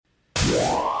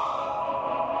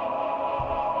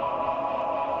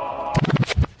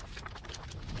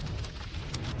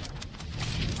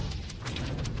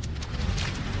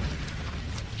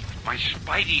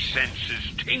spidey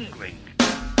senses tingling.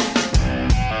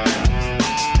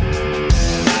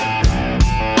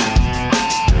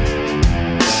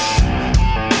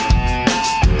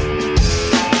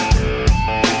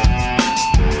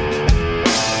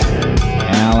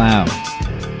 Hello.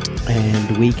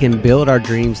 And we can build our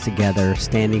dreams together,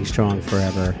 standing strong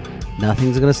forever.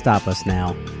 Nothing's going to stop us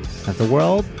now. If the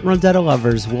world runs out of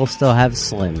lovers, we'll still have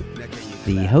Slim,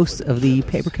 the host of the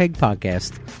Paper Keg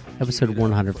Podcast, episode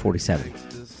 147.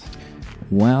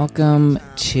 Welcome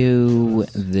to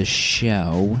the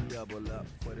show,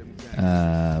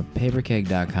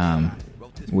 paperkeg.com.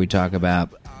 We talk about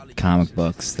comic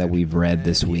books that we've read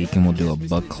this week, and we'll do a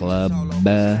book club.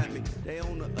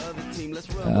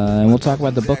 And we'll talk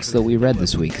about the books that we read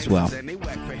this week as well.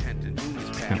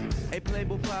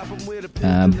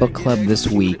 Book club this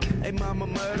week: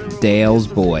 Dale's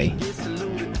Boy,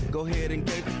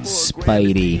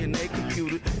 Spidey,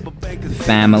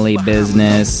 Family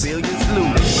Business,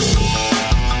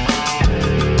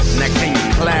 Now can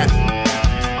you clap?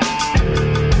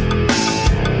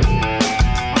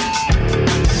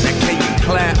 Now can you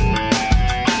clap?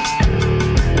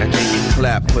 Now can you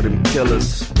clap for them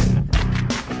killers?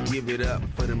 Give it up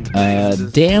for them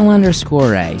Dale_A.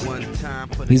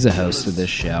 He's a host of this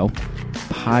show.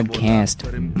 Podcast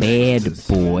Bad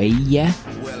Boy.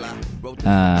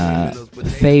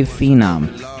 Fave Phenom.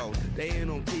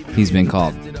 He's been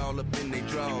called.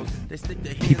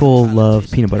 People love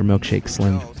peanut butter milkshake,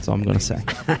 Slim. That's all I'm going to say.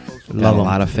 Got a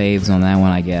lot of faves on that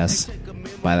one, I guess,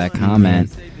 by that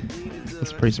comment.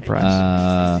 That's pretty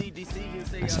surprised.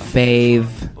 Fave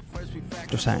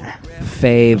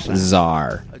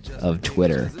Czar of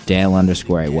Twitter.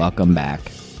 Dale_A. Welcome back.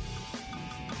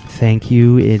 Thank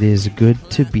you. It is good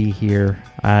to be here.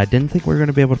 I didn't think we were going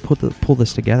to be able to pull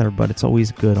this together, but it's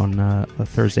always good on a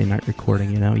Thursday night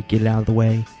recording. You know, you get it out of the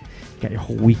way. You got your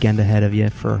whole weekend ahead of you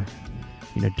for,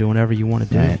 doing whatever you want to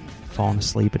do. Right. Falling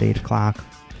asleep at 8 o'clock,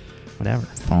 whatever.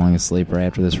 Falling asleep right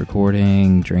after this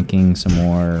recording, drinking some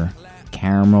more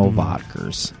caramel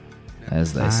vodkas,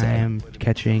 as they say. I am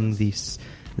catching the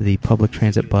public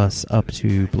transit bus up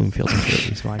to Bloomfield, New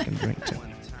Jersey, so I can drink too.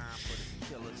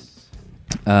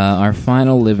 Our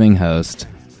final living host,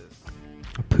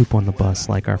 I poop on the bus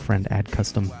like our friend Ad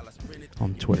Custom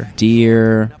on Twitter.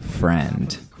 dear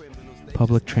friend.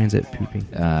 Public transit pooping.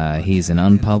 He's an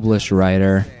unpublished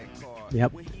writer.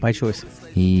 Yep, by choice.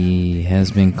 He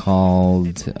has been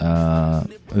called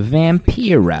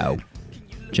Vampiro,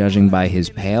 judging by his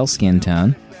pale skin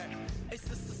tone.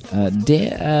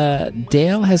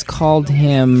 Dale has called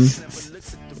him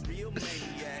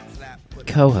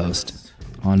co-host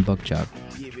on Book Jug,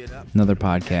 another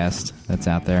podcast that's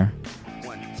out there.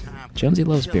 Jonesy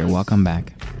Loves Beer, welcome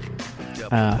back.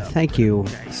 Thank you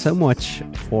so much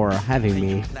for having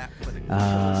me.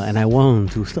 And I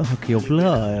want to suck your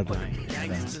blood.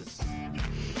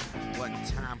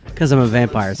 Because I'm a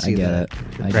vampire. See I get that? it.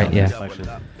 I Right, get yeah.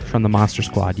 it. From the Monster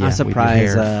Squad, yeah. I'm with your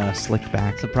surprised, hair slicked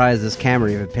back. Surprised this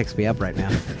camera even picks me up right now.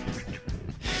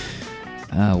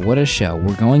 What a show.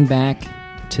 We're going back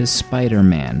to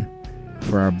Spider-Man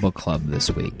for our book club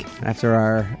this week. After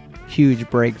our huge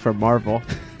break from Marvel.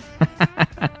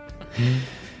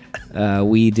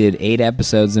 We did 8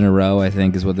 episodes in a row, I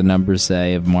think is what the numbers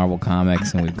say, of Marvel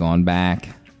Comics, and we've gone back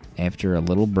after a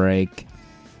little break.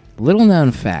 Little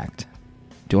known fact.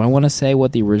 Do I want to say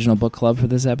what the original book club for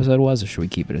this episode was, or should we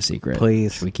keep it a secret?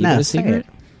 Please. Should we keep it a say secret?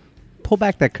 Pull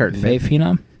back that curtain. Faye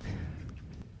Phenom?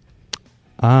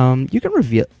 You can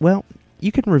reveal. Well,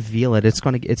 you can reveal it. It's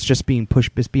just being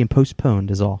pushed. It's being postponed.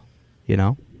 Is all.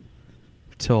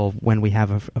 Till when we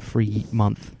have a free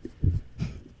month.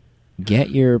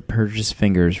 Get your purchase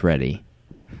fingers ready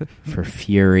for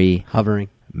Fury Hovering.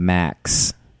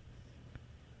 Max.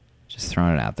 Just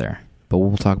throwing it out there. But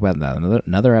we'll talk about that.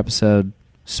 Another episode.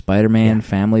 Spider-Man,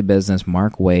 Family Business,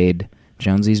 Mark Waid,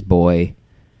 Jonesy's Boy,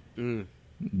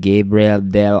 Gabriel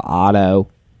Del Otto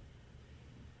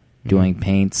doing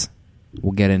paints.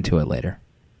 We'll get into it later.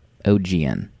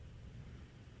 OGN.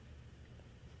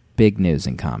 Big news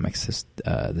in comics this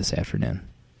afternoon.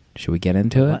 Should we get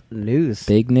into it? What news?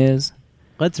 Big news?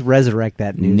 Let's resurrect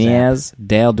that news. News.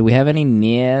 Dale, do we have any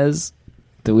news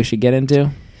that we should get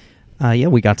into? Yeah,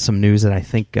 we got some news that I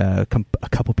think a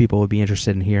couple people would be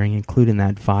interested in hearing, including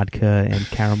that vodka and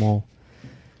caramel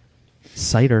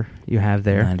cider you have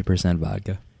there. 90%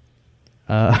 vodka.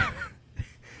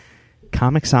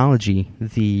 Comixology,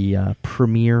 the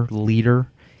premier leader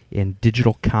in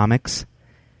digital comics,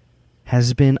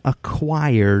 has been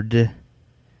acquired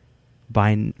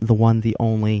by the one, the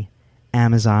only,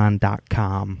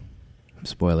 Amazon.com.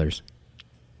 Spoilers.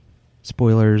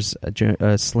 Spoilers,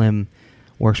 Slim.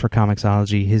 works for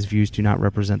Comixology. His views do not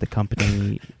represent the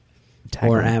company.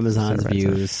 Or Amazon's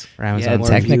views. Or Amazon's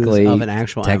Or technically, views of an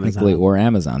actual Amazon. or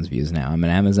Amazon's views now. I'm an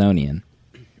Amazonian.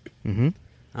 Mm-hmm.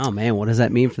 Oh, man, what does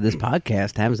that mean for this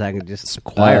podcast? Amazon could just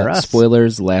acquire us.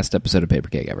 Spoilers, last episode of Paper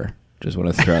Cake ever. Just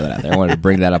want to throw that out there. I wanted to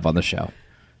bring that up on the show.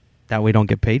 That we don't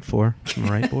get paid for. Am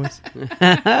I right, boys?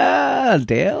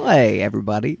 Dale, hey,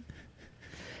 everybody.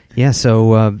 Yeah,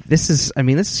 so this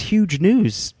is huge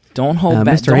news. Don't hold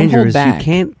back. Mr. Don't Andrews, hold back.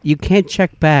 you can't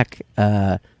check back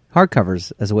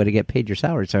hardcovers as a way to get paid your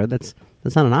salary, sir. That's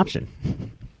not an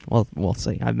option. Well, we'll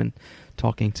see. I've been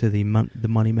talking to the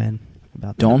money men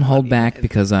about that. Don't hold back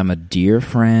because I'm a dear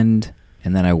friend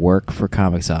and that I work for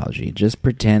Comixology. Just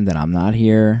pretend that I'm not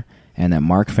here and that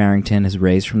Mark Farrington is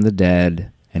raised from the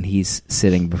dead and he's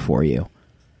sitting before you.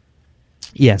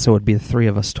 Yeah, so it'd be the three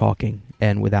of us talking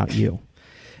and without you.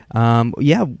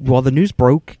 Yeah, well, the news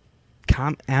broke.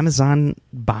 Amazon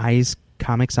buys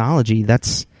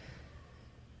Comixology.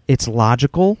 It's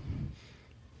logical.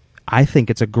 I think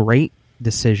it's a great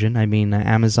decision. I mean,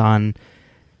 Amazon,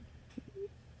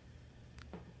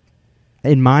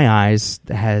 in my eyes,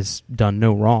 has done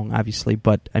no wrong, obviously.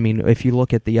 But, I mean, if you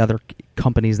look at the other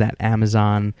companies that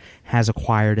Amazon has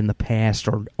acquired in the past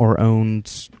or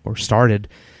owned or started,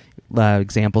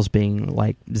 examples being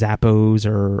like Zappos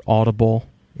or Audible,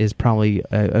 is probably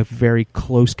a very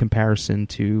close comparison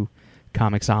to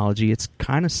Comixology. It's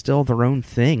kind of still their own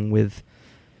thing with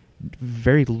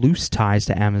very loose ties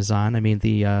to Amazon. I mean,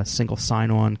 the single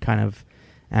sign-on kind of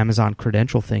Amazon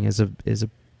credential thing is a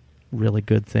really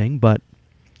good thing, but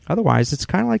otherwise, it's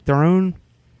kind of like their own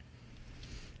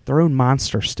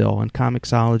monster still. And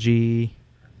Comixology,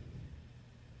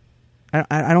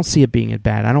 I don't see it being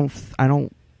bad. I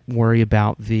don't worry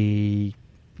about the,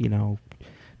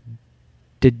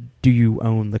 do you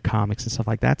own the comics and stuff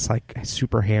like that. It's like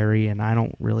super hairy, and I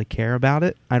don't really care about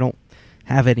it. I don't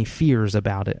have any fears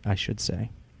about it, I should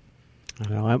say. I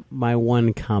don't know, my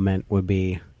one comment would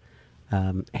be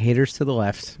haters to the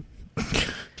left.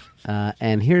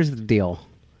 And here's the deal.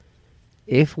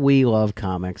 If we love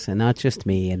comics, and not just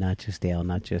me, and not just Dale,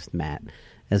 not just Matt,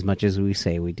 as much as we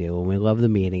say we do, and we love the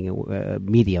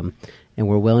medium, and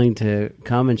we're willing to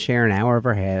come and share an hour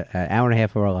and a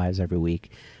half of our lives every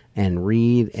week and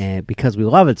read, and because we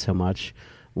love it so much,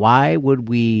 why would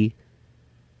we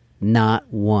not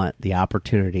want the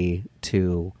opportunity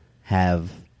to have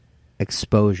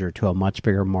exposure to a much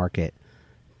bigger market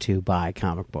to buy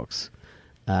comic books?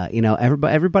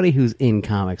 Everybody who's in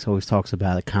comics always talks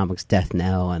about the comics death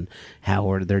knell and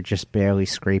how they're just barely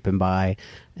scraping by.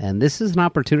 And this is an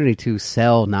opportunity to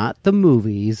sell not the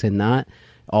movies and not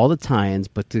all the tie-ins,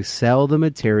 but to sell the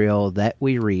material that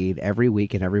we read every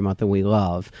week and every month and we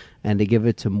love, and to give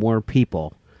it to more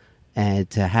people, and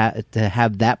to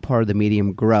have that part of the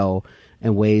medium grow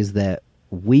in ways that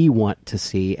we want to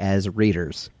see as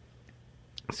readers.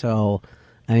 So,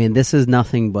 I mean, this is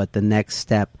nothing but the next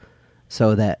step,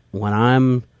 so that when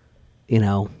I'm,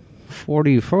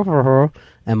 44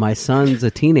 and my son's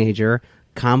a teenager,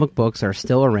 comic books are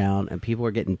still around and people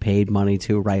are getting paid money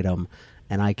to write them,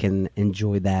 and I can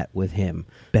enjoy that with him.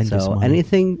 Bend his money.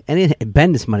 anything,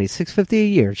 bend his money, $650 a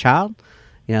year, child.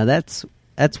 That's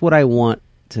what I want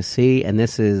to see, and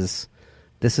this is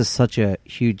such a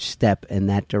huge step in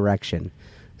that direction.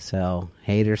 So,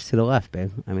 haters to the left,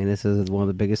 babe. I mean, this is one of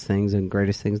the biggest things and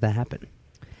greatest things that happen.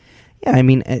 Yeah, I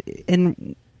mean,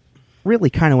 and really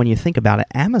kind of when you think about it,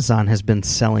 Amazon has been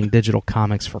selling digital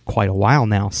comics for quite a while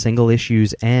now, single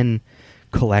issues and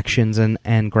collections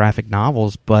and graphic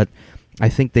novels, but I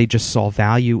think they just saw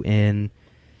value in,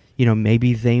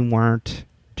 maybe they weren't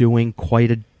doing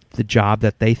quite the job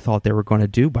that they thought they were going to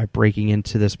do by breaking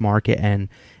into this market and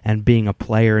being a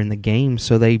player in the game,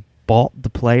 so they bought the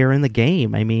player in the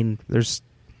game. I mean, that's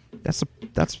the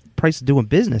price of doing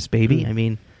business, baby. I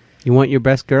mean, you want your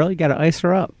best girl, you got to ice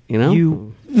her up. They've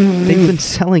been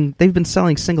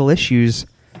selling single issues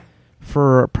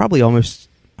for probably almost,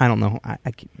 I don't know, I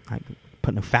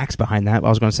put no facts behind that. I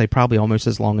was going to say probably almost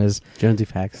as long as Jonesy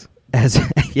facts as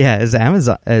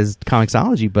Amazon, as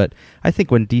Comixology. But I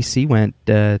think when DC went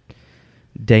day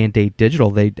and date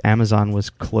digital, Amazon was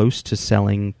close to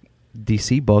selling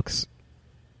DC books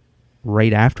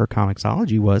right after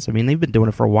Comixology was. I mean, they've been doing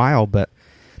it for a while, but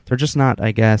they're just not,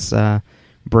 I guess,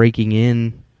 breaking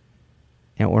in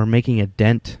or making a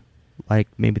dent like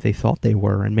maybe they thought they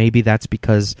were. And maybe that's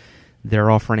because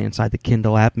they're offering it inside the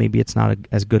Kindle app. Maybe it's not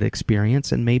as good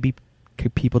experience, and maybe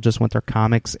people just want their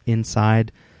comics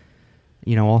inside,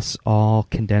 all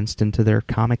condensed into their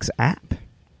comics app,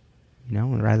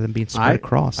 rather than being spread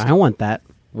across. I want that.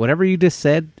 Whatever you just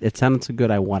said, it sounded so good,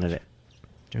 I wanted it.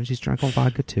 Josie's drunk on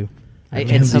vodka, too. And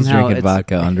Jonesy's somehow drinking it's-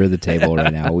 vodka under the table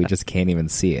right now. We just can't even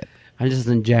see it. I'm just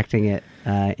injecting it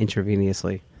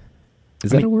intravenously.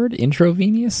 Is that a word?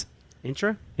 Intravenous?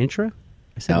 Intra? I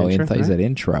said No, intra, I thought you right? said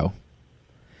intro.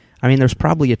 I mean, there's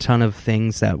probably a ton of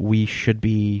things that we should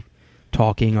be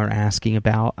talking or asking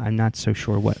about. I'm not so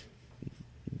sure what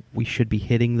we should be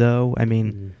hitting, though. I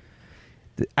mean,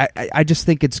 I just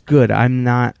think it's good. I'm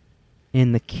not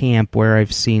in the camp where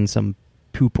I've seen some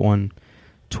poop on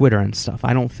Twitter and stuff.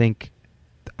 I don't think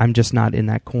I'm just not in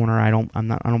that corner. I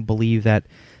don't believe that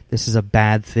this is a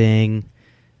bad thing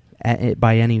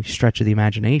by any stretch of the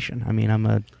imagination. I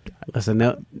mean,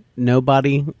 Listen,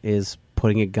 nobody is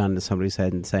putting a gun to somebody's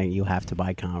head and saying you have to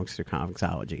buy comics through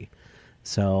Comixology.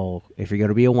 So if you're going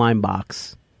to be a wine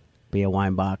box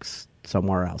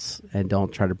somewhere else, and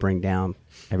don't try to bring down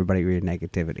everybody with your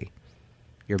negativity,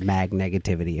 your mag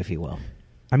negativity, if you will.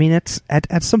 I mean, it's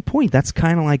at some point that's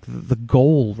kind of like the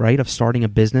goal, right, of starting a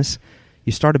business.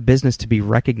 You start a business to be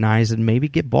recognized and maybe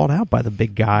get bought out by the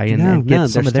big guy and get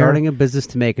some they're of their. starting a business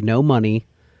to make no money,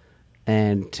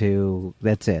 and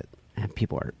that's it. And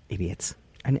people are idiots.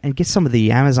 And get some of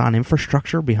the Amazon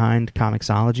infrastructure behind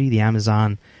Comixology, the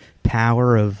Amazon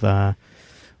power of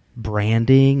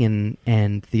branding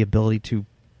and the ability to,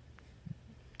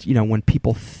 when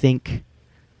people think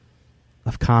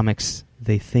of comics,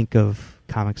 they think of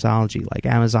Comixology. Like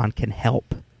Amazon can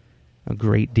help a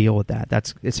great deal with that.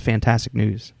 It's fantastic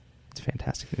news. It's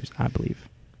fantastic news, I believe.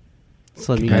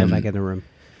 Slim, you go back in the room.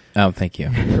 Oh, thank you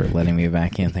for letting me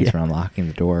back in. Thanks Yeah. for unlocking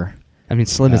the door. I mean,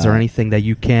 Slim, is there anything that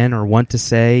you can or want to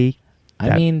say?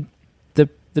 I mean,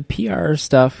 the PR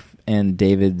stuff and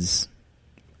David's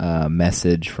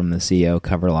message from the CEO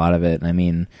cover a lot of it. I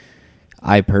mean,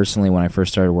 I personally, when I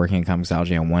first started working at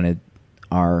Comixology, I wanted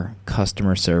our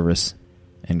customer service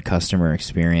and customer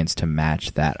experience to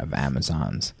match that of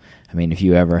Amazon's. I mean, if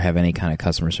you ever have any kind of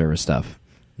customer service stuff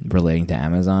relating to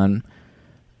Amazon,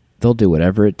 they'll do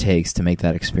whatever it takes to make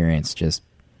that experience just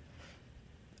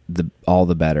all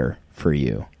the better for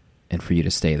you and for you to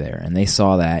stay there. And they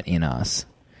saw that in us,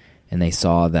 and they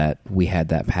saw that we had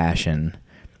that passion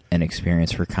and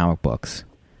experience for comic books,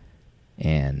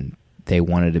 and they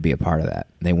wanted to be a part of that.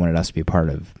 They wanted us to be a part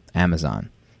of Amazon.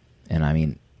 And I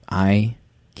mean, I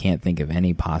can't think of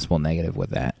any possible negative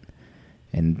with that.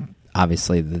 And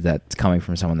obviously that's coming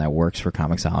from someone that works for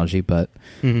Comixology, but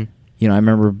I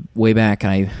remember way back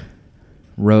I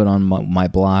wrote on my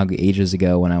blog ages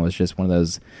ago when I was just one of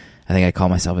those, I think I call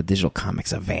myself a digital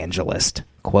comics evangelist,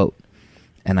 quote.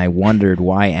 And I wondered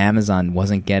why Amazon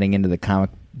wasn't getting into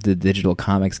the digital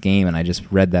comics game, and I just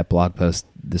read that blog post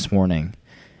this morning.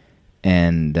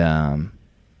 And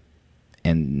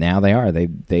now they are.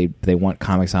 They want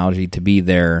Comixology to be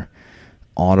their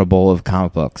Audible of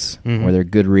comic books, or their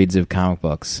Goodreads of comic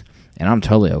books. And I'm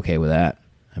totally okay with that.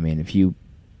 I mean,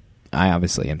 I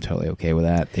obviously am totally okay with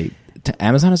that.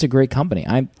 Amazon is a great company.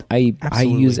 I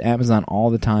use Amazon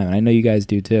all the time, and I know you guys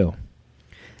do too.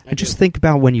 I just think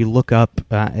about when you look up,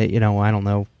 I don't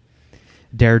know,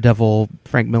 Daredevil,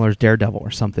 Frank Miller's Daredevil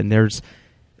or something.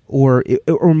 Or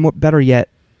better yet,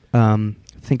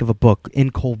 think of a book,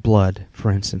 In Cold Blood,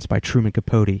 for instance, by Truman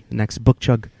Capote, the next book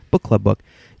club book.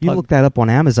 You look that up on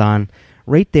Amazon.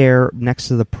 Right there, next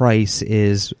to the price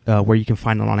is where you can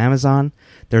find it on Amazon.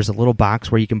 There's a little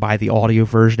box where you can buy the audio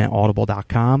version at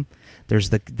Audible.com. There's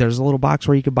a little box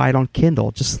where you can buy it on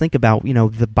Kindle. Just think about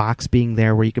the box being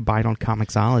there where you could buy it on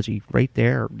Comixology. Right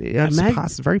there,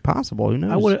 it's very possible. Who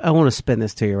knows? I want to spin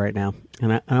this to you right now,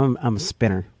 and I'm a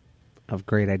spinner of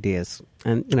great ideas.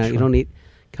 And Sure. You don't need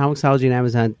Comixology and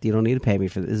Amazon. You don't need to pay me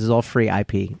for this. This is all free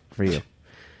IP for you.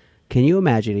 Can you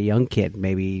imagine a young kid,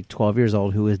 maybe 12 years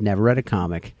old, who has never read a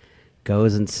comic,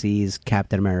 goes and sees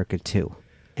Captain America 2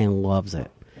 and loves it?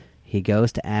 He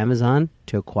goes to Amazon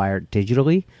to acquire it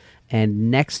digitally, and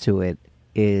next to it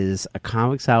is a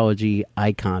Comixology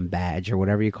icon badge or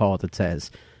whatever you call it that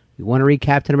says, "You want to read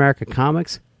Captain America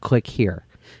comics? Click here."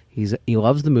 He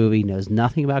loves the movie, knows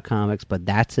nothing about comics, but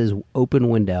that's his open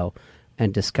window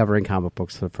and discovering comic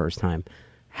books for the first time.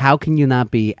 How can you not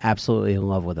be absolutely in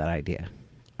love with that idea?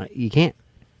 You can't.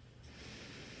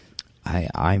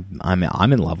 I'm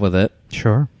in love with it.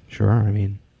 Sure. I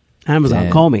mean, Amazon,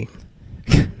 Yeah. call me.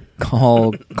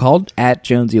 Call at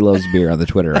Jonesy Loves Beer on the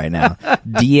Twitter right now.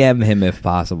 DM him if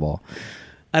possible.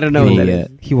 I don't know what that Yeah. is.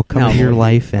 he will come No, into your well,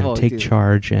 life and well, take dude.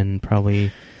 charge and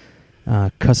probably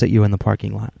cuss at you in the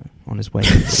parking lot on his way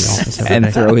to the office every And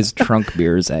day. throw his trunk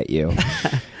beers at you.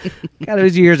 God, it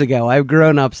was years ago. I've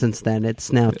grown up since then.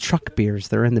 It's now truck beers.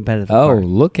 They're in the bed of the Oh, car.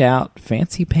 look out.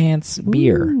 Fancy Pants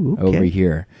Beer Ooh, okay. over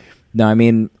here. No, I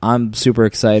mean, I'm super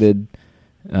excited.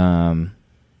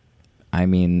 I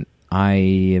mean, I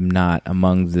am not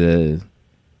among the.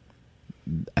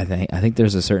 I think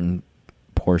there's a certain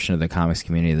portion of the comics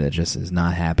community that just is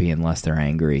not happy unless they're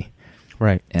angry.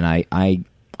 Right. And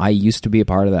I used to be a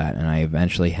part of that, and I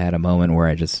eventually had a moment where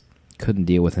I just couldn't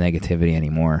deal with negativity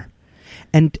anymore.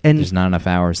 And there's not enough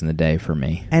hours in the day for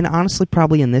me. And honestly,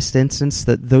 probably in this instance,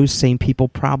 that those same people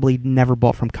probably never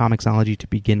bought from Comixology to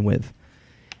begin with,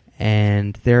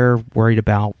 and they're worried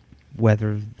about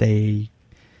whether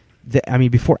I mean,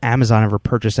 before Amazon ever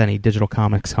purchased any digital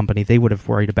comics company, they would have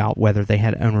worried about whether they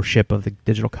had ownership of the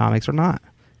digital comics or not.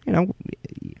 You know.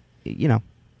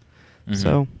 Mm-hmm.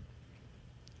 So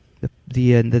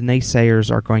the naysayers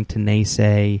are going to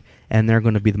naysay, and they're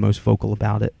going to be the most vocal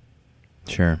about it.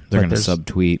 Sure, they're going to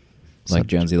subtweet like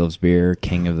Jonesy Loves Beer,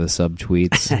 king of the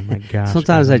subtweets. Oh my gosh!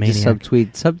 Sometimes I maniac. just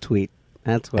subtweet.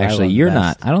 That's what Actually, I love you're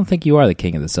best. not. I don't think you are the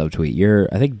king of the subtweet.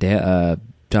 I think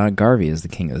Don Garvey is the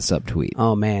king of the subtweet.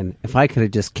 Oh man, if I could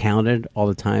have just counted all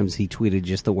the times he tweeted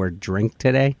just the word "drink"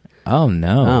 today. Oh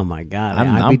no! Oh my god,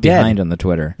 I'm I'd be behind dead. on the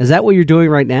Twitter. Is that what you're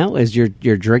doing right now? Is you're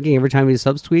drinking every time he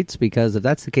subtweets? Because if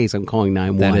that's the case, I'm calling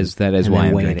 911. That is and why then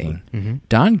I'm waiting. drinking. Mm-hmm.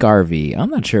 Don Garvey. I'm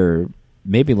not sure.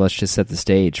 Maybe let's just set the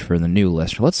stage for the new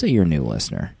listener. Let's say you're a new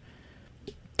listener.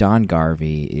 Don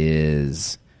Garvey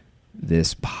is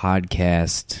this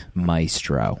podcast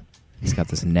maestro. He's got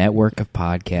this network of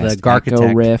podcasts. The Garchitect.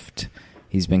 Echo Rift.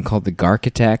 He's been called the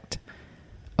Garchitect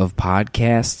of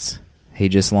podcasts. He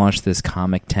just launched this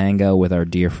Comic Tango with our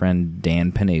dear friend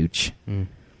Dan Panucci,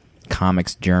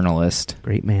 comics journalist.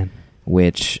 Great man.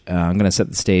 Which I'm going to set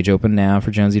the stage open now for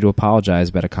Jonesy to apologize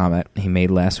about a comment he made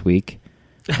last week,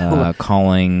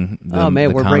 calling the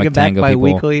man, we're Comic bringing back Tango my people,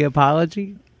 weekly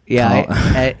apology.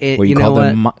 Yeah, where you call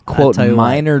them quote I'll tell you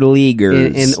minor what.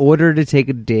 leaguers. In order to take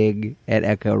a dig at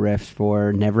Echo Rift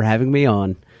for never having me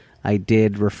on, I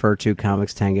did refer to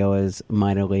Comics Tango as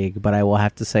minor league, but I will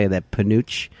have to say that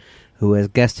Panucci, who has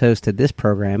guest hosted this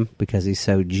program because he's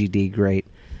so GD great,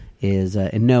 is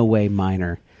in no way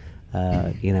minor.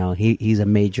 He's a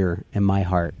major in my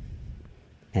heart,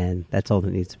 and that's all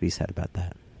that needs to be said about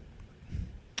that.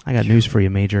 I got news for you,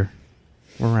 Major.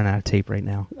 We're running out of tape right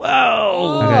now.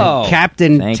 Whoa!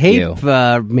 Captain Thank Tape you.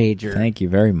 Major. Thank you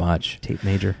very much. Tape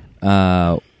Major.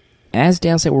 As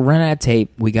Dale said, we're running out of tape.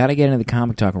 We got to get into the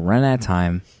comic talk. We're running out of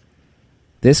time.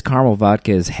 This caramel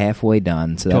vodka is halfway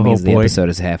done, so that means the episode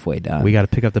is halfway done. We got to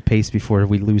pick up the pace before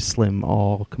we lose Slim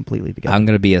all completely together. I'm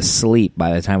going to be asleep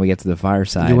by the time we get to the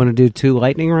fireside. Do you want to do 2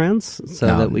 lightning rounds so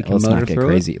No, that we can let's motor not get through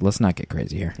crazy. Let's not get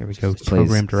crazy here. Here we go. Please,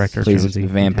 Program director please, Jonesy.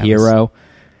 Vampiro,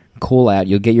 cool out.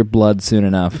 You'll get your blood soon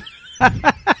enough.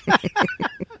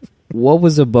 What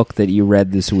was a book that you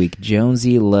read this week?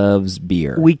 Jonesy Loves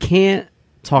Beer. We can't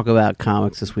talk about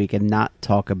comics this week and not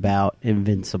talk about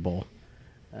Invincible.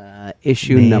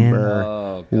 Issue Man.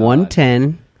 number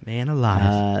 110. Man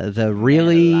alive. The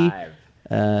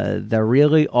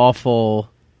really awful,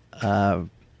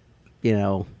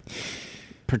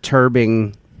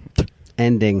 perturbing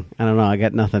ending. I don't know. I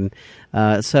got nothing.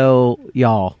 So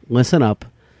y'all, listen up.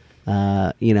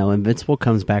 Invincible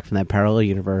comes back from that parallel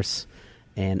universe,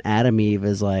 and Adam Eve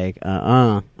is like,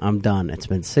 I'm done. It's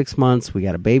been 6 months. We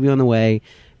got a baby on the way.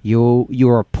 You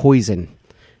are poison.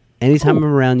 Anytime I'm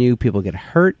around you, people get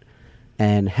hurt.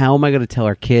 And how am I going to tell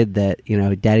our kid that,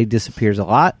 daddy disappears a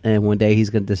lot, and one day he's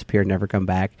going to disappear and never come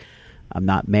back? I'm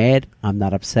not mad. I'm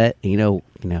not upset. The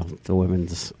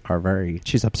women's are very...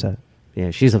 She's upset.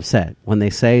 Yeah, she's upset. When they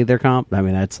say they're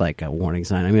that's like a warning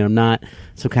sign. I'm not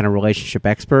some kind of relationship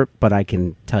expert, but I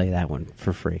can tell you that one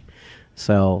for free.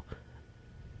 So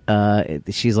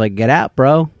she's like, get out,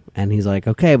 bro. And he's like,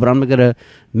 okay, but I'm going to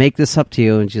make this up to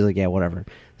you. And she's like, yeah, whatever.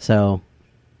 So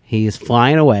he's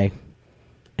flying away,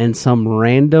 and some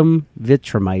random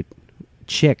Vitramite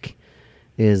chick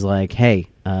is like, hey,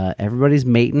 everybody's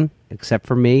mating except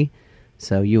for me.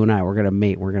 So you and I, we're going to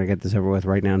mate. We're going to get this over with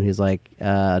right now. And he's like,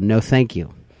 no, thank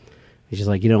you. He's just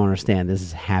like, you don't understand. This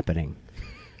is happening.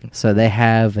 So they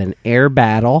have an air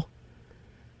battle,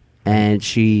 and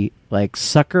she,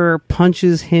 sucker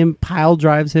punches him, pile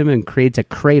drives him, and creates a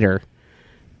crater,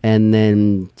 and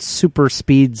then super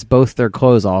speeds both their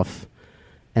clothes off,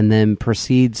 and then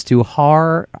proceeds to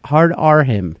hard R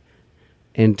him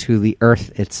into the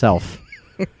earth itself.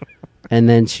 And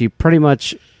then she pretty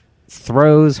much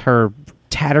throws her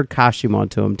tattered costume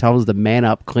onto him, tells him to man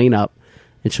up, clean up,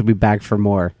 and she'll be back for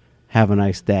more. Have a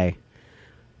nice day.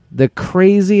 The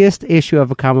craziest issue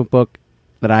of a comic book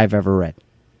that I've ever read.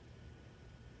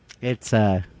 It's,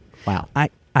 wow. I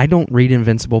don't read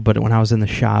Invincible, but when I was in the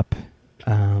shop,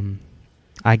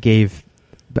 I gave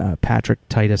Patrick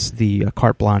Titus the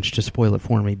carte blanche to spoil it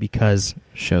for me because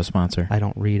Show sponsor. I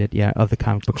don't read it. Yeah, of the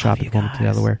comic book shop you in Wilmington,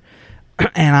 guys. Delaware,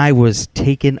 and I was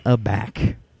taken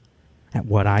aback at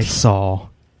what I saw.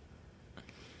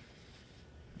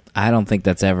 I don't think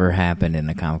that's ever happened in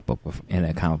a comic book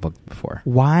before.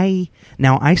 Why?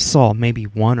 Now, I saw maybe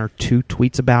 1 or 2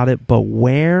 tweets about it, but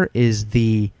where is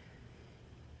the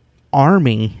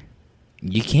army?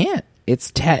 You can't.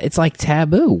 It's like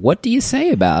taboo. What do you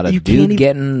say about a You can't dude even-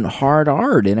 getting hard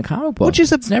in a comic book? Which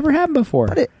is it's never happened before.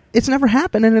 But it's never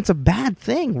happened, and it's a bad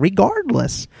thing,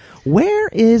 regardless. Where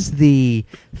is the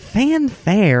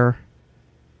fanfare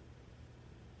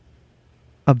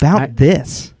about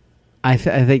this? I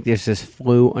think this just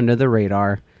flew under the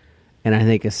radar, and I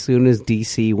think as soon as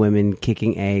DC Women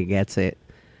Kicking A gets it,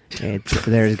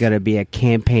 there's going to be a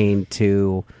campaign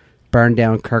to burn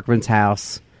down Kirkman's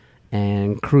house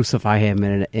and crucify him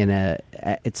in a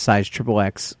its size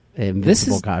XXX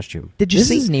Invincible costume. Did you This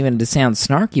see? isn't even to sound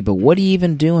snarky, but what do you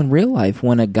even do in real life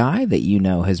when a guy that you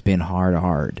know has been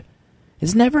hard?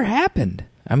 It's never happened.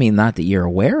 I mean, not that you're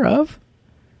aware of,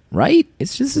 right?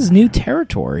 It's just this new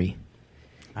territory.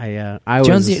 I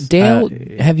Jonesy, was Dale,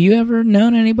 have you ever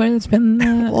known anybody that's been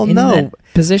Well, in no. that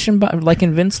position, like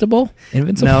Invincible?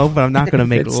 No, but I'm not going to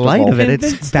make Invincible. light of it. It's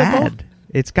Invincible. bad.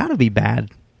 It's got to be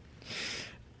bad.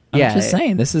 I'm Yeah, just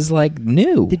saying, this is like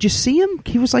new. Did you see him?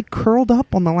 He was like curled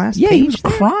up on the last Yeah, page. he was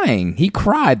crying. He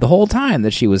cried the whole time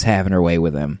that she was having her way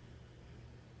with him.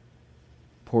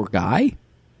 Poor guy.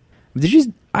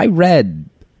 I read,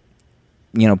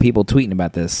 people tweeting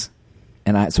about this,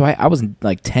 and I was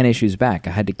like 10 issues back. I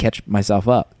had to catch myself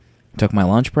up. Took my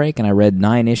lunch break, and I read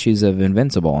 9 issues of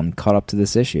Invincible and caught up to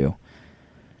this issue.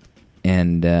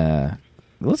 And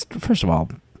let's first of all,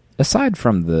 aside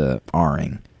from the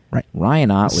R-ing, Right. Ryan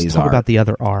Let's Otley's talk art. about the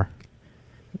other R.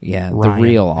 Yeah, Ryan. the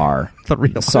real R. The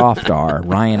real soft R.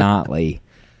 Ryan Otley.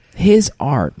 His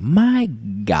art, my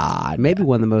God. maybe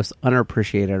one of the most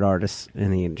underappreciated artists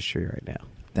in the industry right now.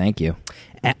 Thank you.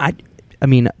 I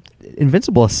mean,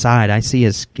 Invincible aside, I see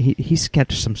he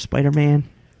sketched some Spider-Man.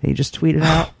 He just tweeted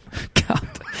out. God.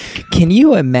 Can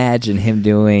you imagine him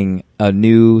doing a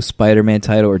new Spider-Man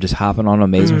title or just hopping on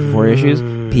Amazing for 4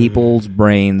 issues? People's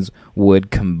brains would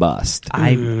combust.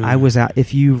 I was out.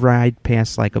 If you ride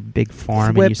past like a big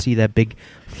farm Flip. and you see that big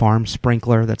farm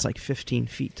sprinkler that's like 15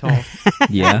 feet tall, that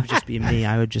Yeah. would just be me.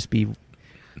 I would just be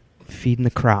feeding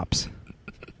the crops.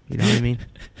 You know what I mean?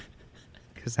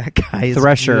 Because that guy is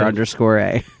Thresher good.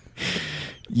 _A.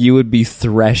 You would be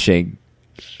threshing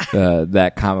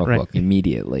that comic Right. book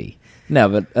immediately. No,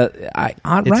 but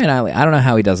Ryan Otley, I don't know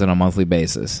how he does it on a monthly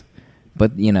basis.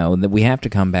 But, we have to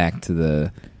come back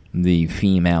to the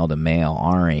female to male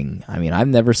R-ing. I mean, I've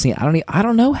never seen... I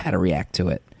don't know how to react to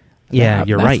it. Yeah,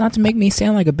 you're That's right. not to make me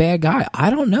sound like a bad guy. I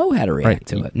don't know how to react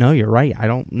to it. No, you're right. I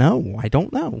don't know.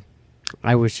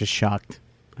 I was just shocked.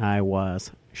 I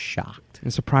was shocked.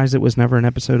 I'm surprised it was never an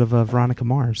episode of Veronica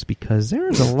Mars because there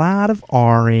is a lot of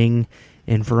R-ing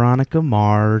in Veronica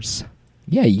Mars.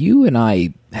 Yeah, you and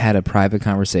I had a private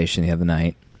conversation the other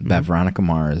night about Veronica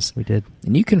Mars. We did.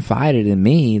 And you confided in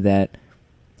me that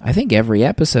I think every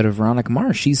episode of Veronica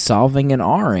Mars, she's solving an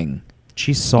R-ing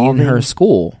She's solving in her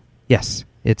school. Yes,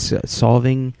 it's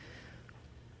solving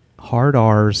hard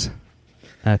R's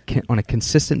on a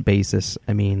consistent basis.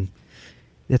 I mean,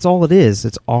 that's all it is.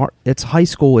 It's high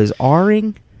school is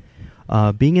R-ing,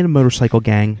 being in a motorcycle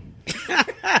gang,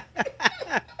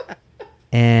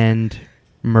 and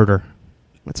murder.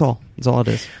 That's all. That's all it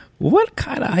is. What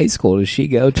kind of high school does she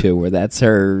go to where that's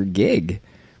her gig?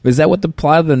 Was that what the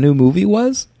plot of the new movie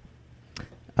was?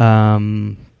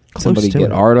 Close Somebody to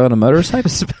get it. art on a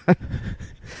motorcycle?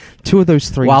 2 of those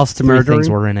 3 Whilst three murdering? things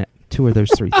were in it. 2 of those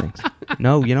 3 things.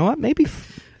 No, you know what? Maybe.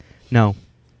 No.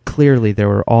 Clearly, there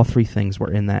were all 3 things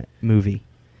were in that movie.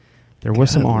 There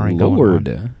was some R-ing going Lord.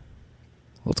 on.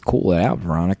 Let's cool it out,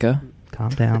 Veronica. Calm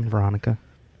down, Veronica.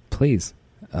 Please.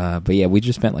 But yeah, we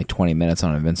just spent like 20 minutes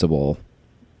on Invincible.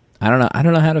 I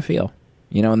don't know how to feel.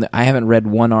 And I haven't read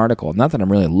one article. Not that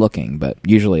I'm really looking, but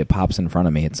usually it pops in front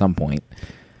of me at some point.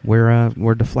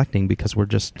 We're deflecting because we're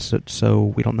just so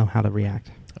we don't know how to react.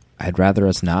 I'd rather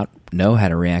us not know how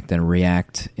to react than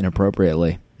react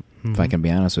inappropriately, if I can be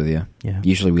honest with you. Yeah.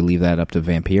 Usually we leave that up to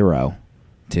Vampiro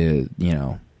to,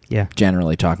 Yeah.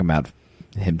 generally talking about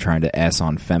him trying to S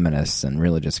on feminists and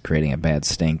really just creating a bad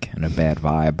stink and a bad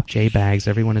vibe. J-bags.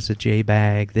 Everyone is a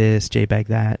J-bag this, J-bag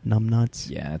that. Numbnuts.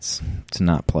 Yeah, it's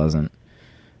not pleasant.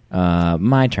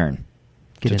 My turn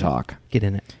to in talk. It. Get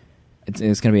in it. It's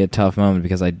going to be a tough moment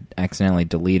because I accidentally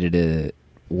deleted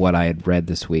what I had read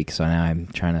this week, so now I'm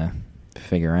trying to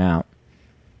figure out.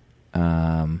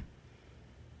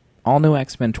 All New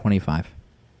X-Men 25.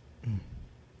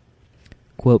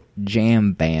 Quote,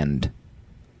 jam band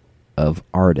of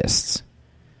artists.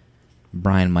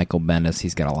 Brian Michael Bendis,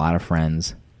 he's got a lot of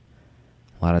friends.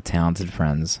 A lot of talented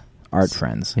friends. Art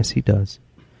friends. Yes, he does.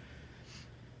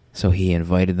 So he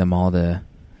invited them all to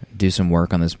do some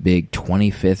work on this big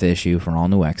 25th issue for All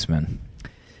New X-Men.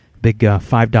 Big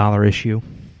 $5 issue,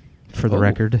 for the Oh.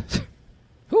 record.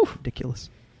 Whew. Ridiculous.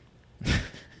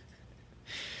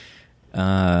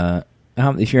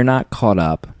 If you're not caught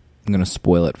up, I'm going to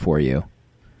spoil it for you.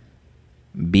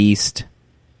 Beast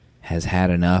has had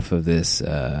enough of this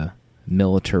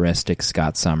militaristic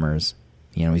Scott Summers.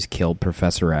 You know, he's killed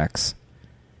Professor X.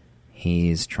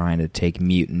 He's trying to take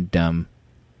mutantdom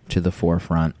to the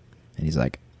forefront. And he's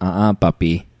like,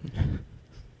 puppy.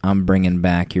 I'm bringing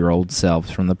back your old selves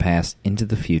from the past into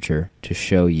the future to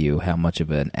show you how much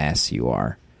of an ass you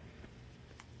are.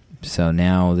 So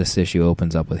now this issue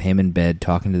opens up with him in bed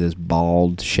talking to this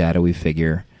bald, shadowy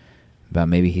figure about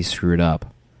maybe he screwed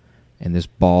up. And this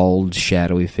bald,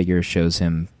 shadowy figure shows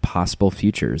him possible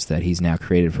futures that he's now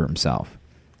created for himself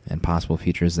and possible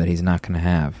futures that he's not going to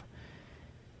have.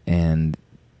 And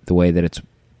the way that it's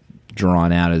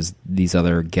drawn out is these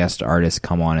other guest artists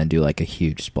come on and do like a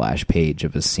huge splash page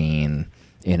of a scene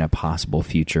in a possible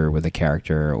future with a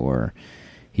character, or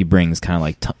he brings kind of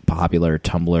like popular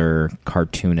Tumblr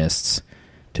cartoonists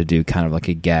to do kind of like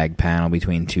a gag panel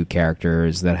between two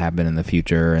characters that happen in the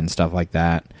future and stuff like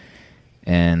that.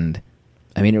 And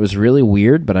I mean, it was really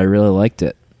weird, but I really liked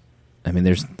it. I mean,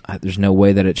 there's no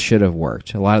way that it should have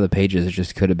worked. A lot of the pages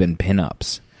just could have been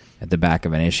pinups at the back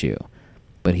of an issue,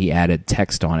 but he added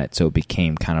text on it, so it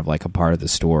became kind of like a part of the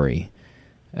story.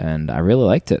 And I really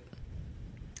liked it.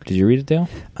 Did you read it, Dale?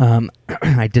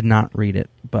 I did not read it,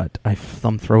 but I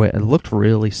thumbed through it. It looked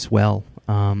really swell.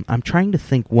 I'm trying to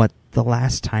think what the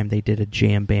last time they did a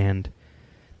jam band.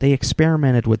 They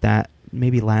experimented with that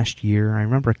maybe last year. I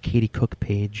remember a Katie Cook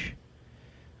page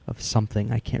of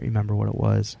something. I can't remember what it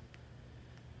was.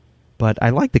 But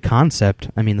I like the concept.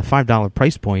 I mean, the $5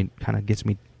 price point kind of gets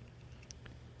me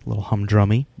a little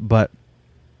humdrummy. But,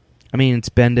 I mean, it's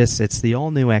Bendis. It's the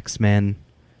all-new X-Men.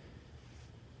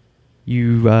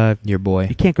 Your boy.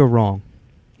 You can't go wrong.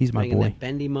 He's my Making boy. that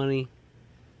bendy money.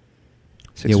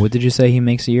 Yeah, what did you say he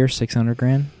makes a year?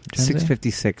 $600,000? Jonesy?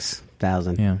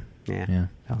 656,000. Yeah. Yeah.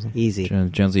 Thousand. Easy.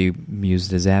 Jonesy used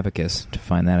his abacus to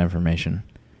find that information.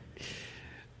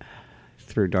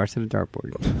 Threw darts at a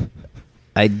dartboard.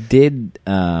 I did.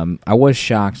 I was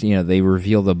shocked. You know, they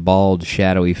revealed a bald,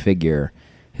 shadowy figure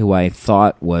who I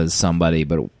thought was somebody,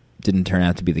 but it didn't turn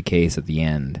out to be the case at the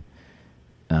end.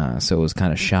 So it was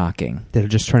kind of shocking. Did it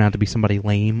just turn out to be somebody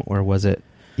lame, or was it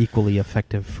equally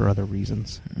effective for other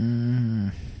reasons?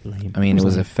 Lame. I mean, it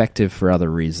was lame. effective for other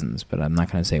reasons, but I'm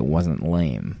not going to say it wasn't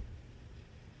lame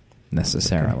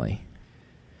necessarily.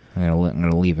 Okay. I'm going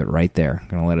to leave it right there. I'm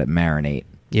going to let it marinate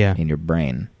in your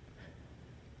brain.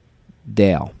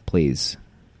 Dale, please.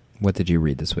 What did you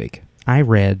read this week? I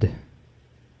read...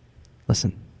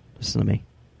 Listen to me.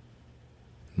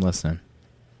 I'm listening.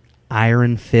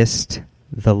 Iron Fist,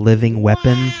 The Living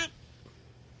Weapon.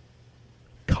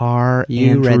 Carr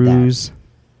You read Andrews.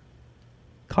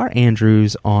 Carr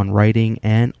Andrews on writing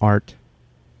and art.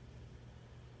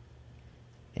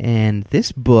 And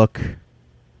this book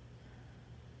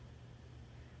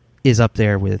is up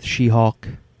there with She-Hulk,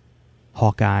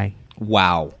 Hawkeye.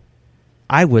 Wow.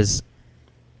 I was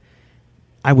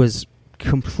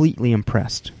completely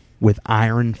impressed with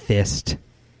Iron Fist,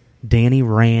 Danny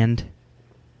Rand,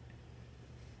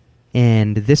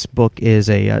 and this book is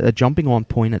a jumping on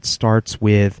point. It starts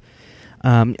with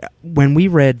when we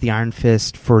read the Iron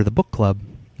Fist for the book club,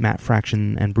 Matt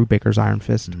Fraction and Brubaker's Iron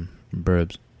Fist.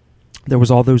 Brubs. There was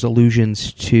all those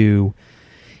allusions to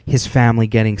his family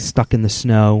getting stuck in the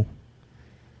snow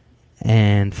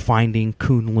and finding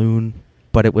Kunlun,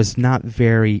 but it was not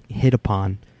very hit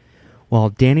upon. Well,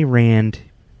 Danny Rand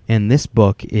in this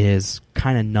book is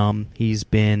kind of numb. He's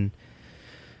been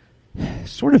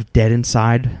sort of dead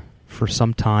inside for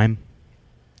some time.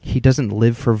 He doesn't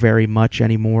live for very much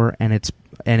anymore, and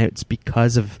it's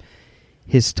because of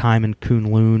his time in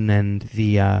Kunlun and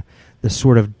the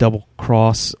sort of double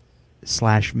cross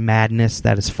 / madness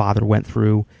that his father went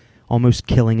through, almost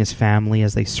killing his family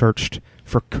as they searched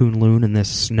for Kunlun in this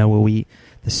snowy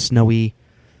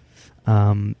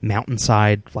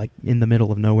mountainside, like in the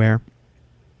middle of nowhere.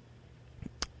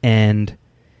 And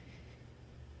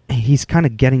he's kind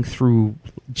of getting through,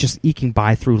 just eking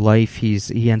by through life.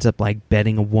 He ends up like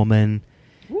betting a woman,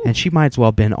 and she might as well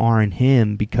have been R-ing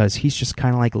him because he's just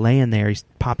kind of like laying there. He's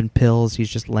popping pills.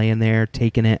 He's just laying there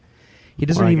taking it. He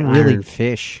doesn't Or like even an really iron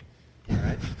fish.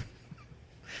 Right?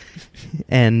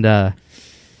 And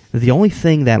the only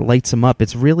thing that lights him up,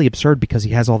 it's really absurd because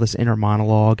he has all this inner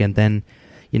monologue, and then,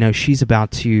 she's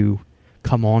about to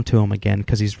come on to him again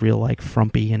because he's real, like,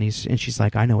 frumpy, and she's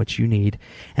like, I know what you need.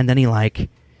 And then he, like,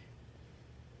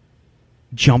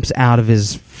 jumps out of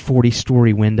his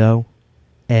 40-story window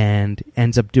and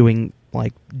ends up doing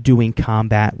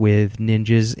combat with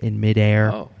ninjas in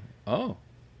midair. Oh.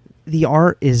 The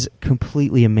art is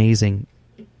completely amazing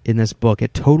in this book.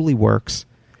 It totally works.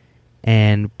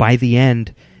 And by the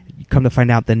end, you come to find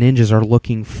out the ninjas are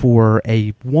looking for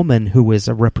a woman who is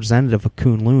a representative of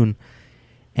Kunlun.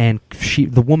 And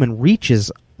the woman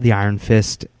reaches the Iron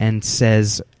Fist and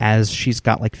says, as she's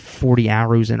got like 40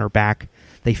 arrows in her back,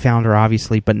 they found her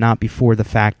obviously, but not before the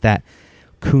fact that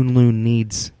Kunlun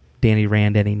needs Danny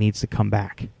Rand and he needs to come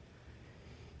back.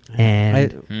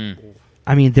 And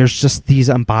I mean, there's just these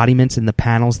embodiments in the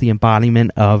panels. The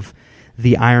embodiment of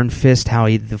the Iron Fist, how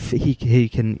he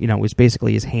can, is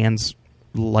basically his hands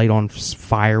light on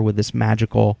fire with this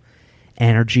magical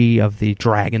energy of the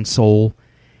dragon soul,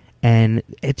 and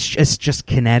it's just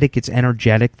kinetic. It's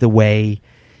energetic the way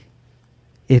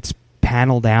it's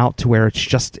paneled out to where it's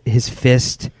just his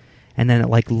fist, and then it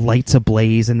like lights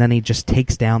ablaze, and then he just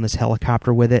takes down this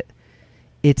helicopter with it.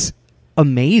 It's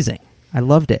amazing. I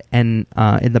loved it. And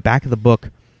in the back of the book,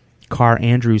 Carr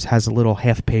Andrews has a little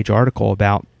half-page article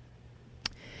about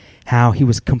how he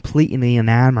was completely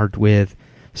enamored with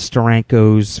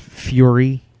Steranko's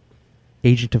Fury,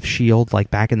 Agent of S.H.I.E.L.D., like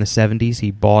back in the 70s.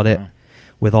 He bought it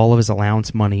with all of his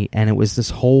allowance money, and it was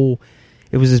this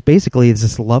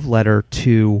love letter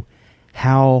to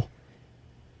how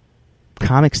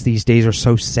comics these days are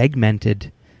so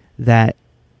segmented that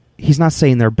he's not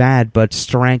saying they're bad, but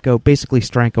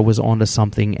Steranko was onto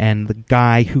something, and the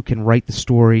guy who can write the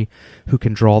story, who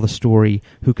can draw the story,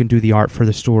 who can do the art for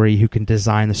the story, who can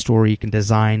design the story, who can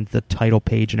design the title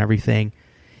page and everything,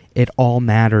 it all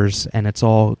matters, and it's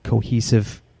all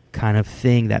cohesive kind of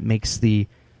thing that makes the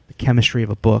chemistry of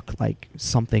a book like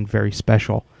something very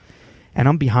special. And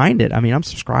I'm behind it. I mean, I'm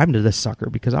subscribing to this sucker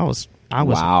because I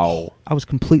was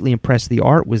completely impressed. The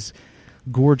art was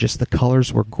gorgeous. The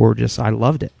colors were gorgeous. I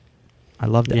loved it.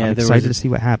 Yeah, I'm excited to see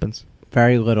what happens.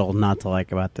 Very little not to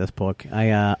like about this book.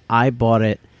 I bought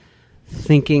it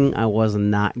thinking I was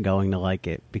not going to like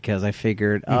it because I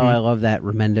figured, I love that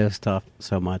Remendo stuff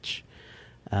so much.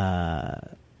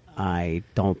 I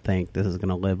don't think this is going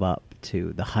to live up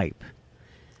to the hype.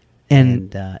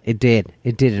 And it did.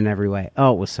 It did in every way.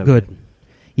 Oh, it was so good.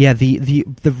 Yeah, the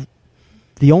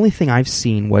only thing I've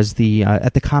seen was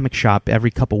at the comic shop every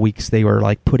couple weeks they were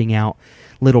like putting out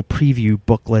little preview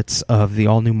booklets of the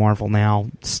all new Marvel Now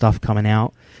stuff coming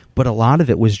out, but a lot of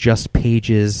it was just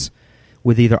pages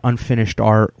with either unfinished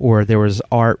art or there was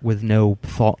art with no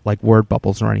thought like word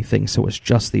bubbles or anything, so it was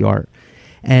just the art.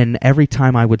 And every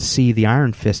time I would see the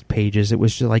Iron Fist pages, it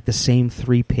was just like the same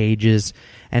 3 pages,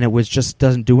 and it was just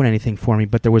doesn't do anything for me,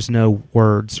 but there was no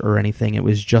words or anything. It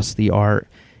was just the art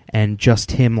and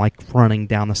just him like running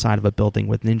down the side of a building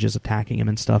with ninjas attacking him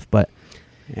and stuff. But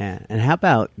yeah, and how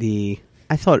about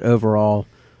I thought overall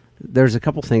there's a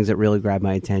couple things that really grabbed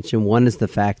my attention. One is the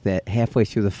fact that halfway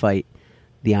through the fight,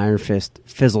 the Iron Fist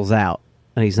fizzles out,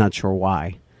 and he's not sure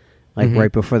why. Like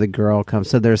right before the girl comes.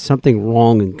 So there's something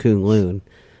wrong in Kunlun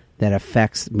that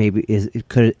affects, maybe, is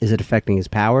it affecting his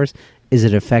powers? Is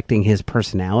it affecting his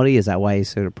personality? Is that why he's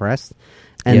so depressed?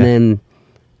 And then,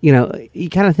 you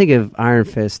kind of think of Iron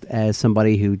Fist as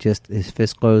somebody who just, his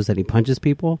fist closed and he punches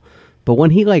people. But when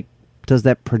he, like, does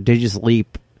that prodigious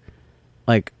leap,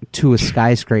 like, to a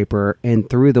skyscraper and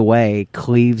through the way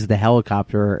cleaves the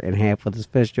helicopter in half with his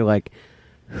fist, you're like,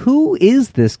 who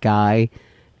is this guy?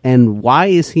 And why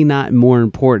is he not more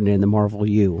important in the Marvel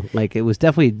U? Like, it was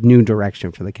definitely a new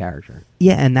direction for the character.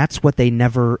 Yeah, and that's what they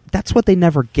never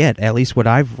get, at least what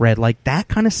I've read. Like, that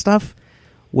kind of stuff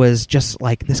was just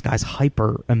like, this guy's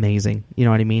hyper amazing. You know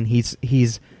what I mean?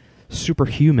 He's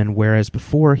superhuman, whereas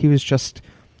before he was just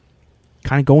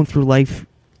kind of going through life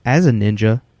as a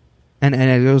ninja. And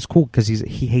it was cool because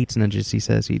he hates ninjas. He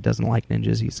says he doesn't like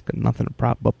ninjas. He's got nothing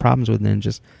but problems with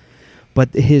ninjas.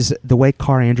 But the way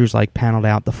Carr Andrews like paneled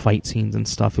out the fight scenes and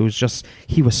stuff, it was just,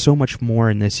 he was so much more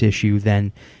in this issue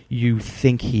than you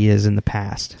think he is in the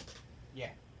past. Yeah.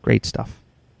 Great stuff.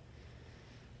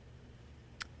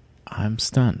 I'm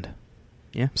stunned.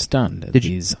 Yeah. Stunned at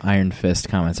these Iron Fist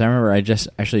comments. I remember I just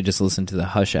listened to the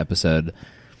Hush episode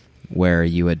where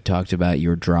you had talked about you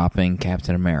were dropping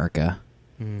Captain America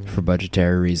for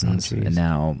budgetary reasons, and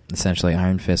now essentially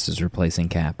Iron Fist is replacing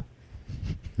Cap.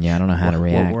 Yeah, I don't know how to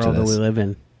react to this. What world do we live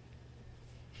in?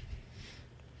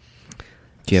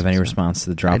 Do you have any response to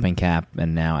the dropping Cap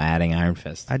and now adding Iron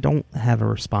Fist? I don't have a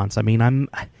response. I mean, I'm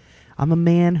a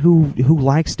man who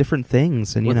likes different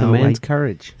things, and With a man's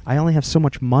courage. I only have so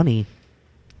much money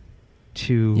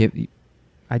to. Yep.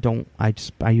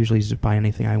 I usually just buy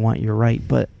anything I want. You're right,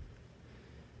 but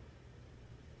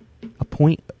a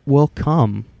point will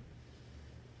come.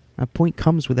 A point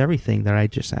comes with everything that I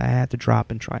have to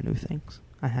drop and try new things.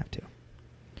 I have to.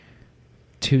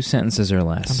 2 sentences or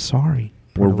less. I'm sorry.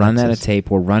 We're running out of Alexis. tape.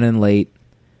 We're running late.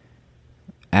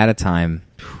 Out of time.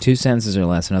 2 sentences or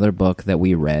less. Another book that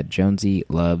we read. Jonesy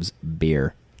Loves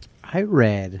Beer. I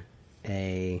read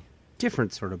a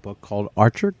different sort of book called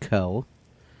Archer Coe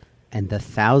and the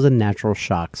 1,000 Natural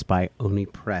Shocks by Oni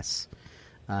Press.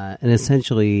 And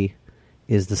essentially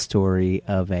is the story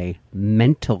of a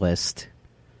mentalist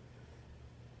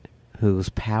whose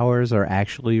powers are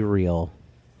actually real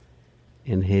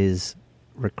in his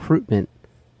recruitment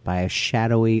by a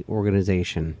shadowy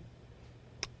organization.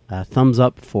 Thumbs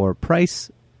up for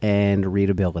price and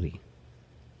readability.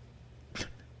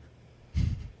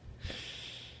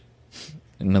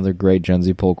 Another great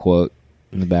Jonesy Poll quote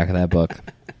in the back of that book.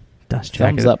 Dust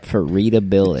jacket. Thumbs up for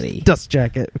readability. Dust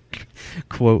jacket.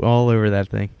 Quote all over that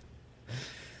thing.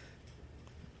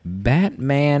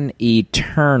 Batman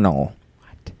Eternal.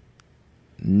 What?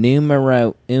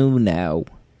 Numero uno.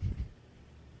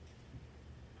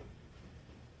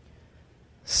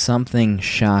 Something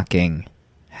shocking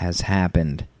has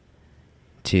happened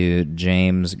to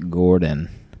James Gordon.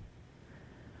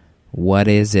 What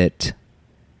is it?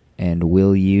 And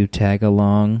will you tag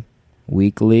along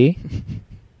weekly?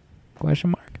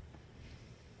 Question mark.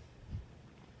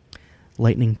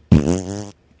 Lightning.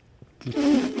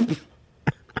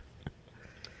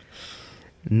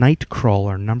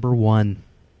 Nightcrawler #1.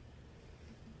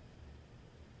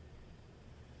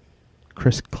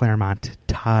 Chris Claremont,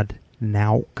 Todd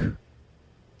Nauk.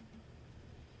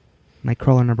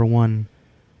 Nightcrawler #1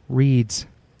 reads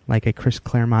like a Chris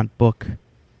Claremont book.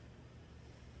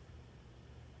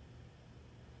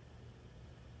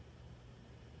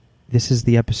 This is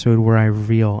the episode where I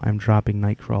reveal I'm dropping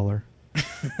Nightcrawler.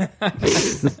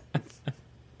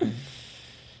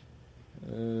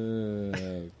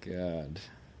 Oh, God.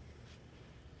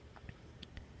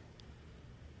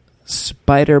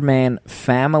 Spider-Man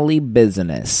Family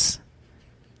Business.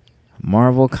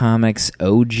 Marvel Comics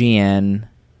OGN.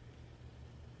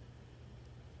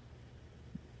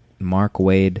 Mark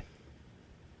Waid.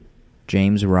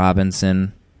 James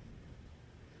Robinson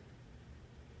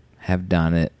have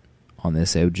done it on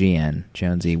this OGN.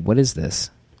 Jonesy, what is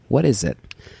this? What is it?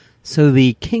 So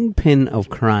the kingpin of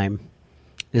crime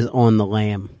is on the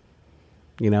lam.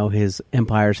 You know, his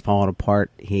empire's falling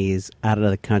apart. He's out of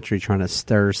the country trying to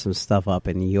stir some stuff up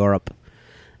in Europe.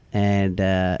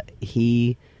 And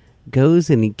he goes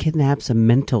and he kidnaps a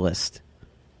mentalist.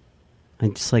 I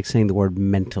just like saying the word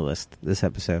mentalist this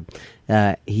episode.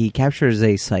 He captures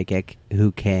a psychic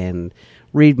who can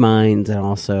read minds and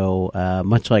also,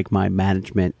 much like my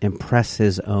management, impress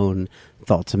his own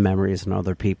thoughts and memories on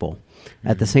other people. Mm-hmm.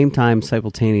 At the same time,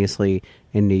 simultaneously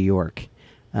in New York,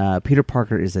 Peter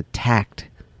Parker is attacked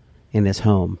in his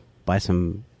home by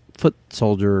some foot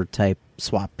soldier type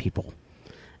SWAT people.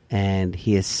 And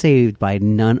he is saved by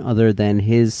none other than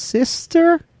his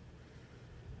sister.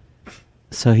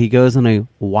 So he goes on a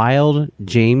wild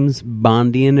James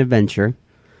Bondian adventure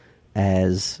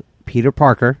as Peter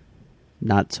Parker,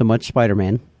 not so much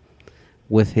Spider-Man,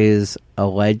 with his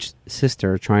alleged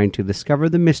sister trying to discover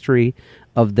the mystery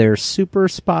of their super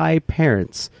spy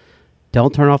parents.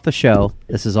 Don't turn off the show.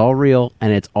 This is all real,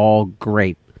 and it's all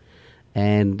great.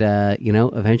 And,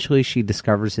 eventually she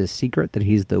discovers his secret, that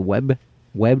he's the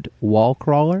webbed wall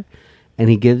crawler. And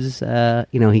he gives,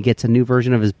 he gets a new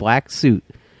version of his black suit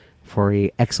for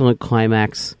an excellent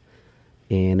climax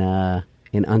in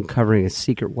uncovering a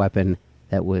secret weapon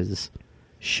that was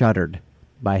shuttered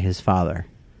by his father.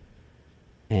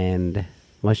 And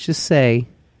let's just say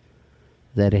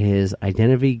that his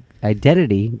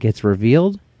identity gets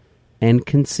revealed and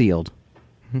concealed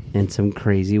in some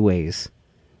crazy ways.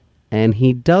 And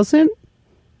he doesn't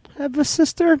have a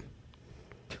sister.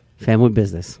 Family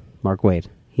Business. Mark Waid.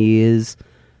 He is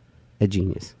a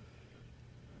genius.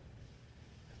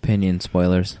 Opinion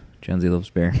spoilers. Jonesy loves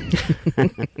beer.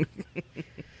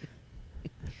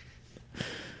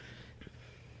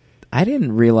 I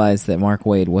didn't realize that Mark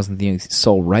Waid wasn't the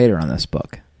sole writer on this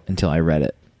book until I read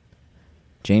it.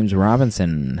 James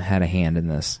Robinson had a hand in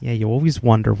this. Yeah, you always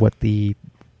wonder what the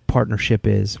partnership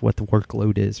is, what the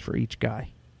workload is for each guy.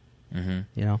 Mm-hmm.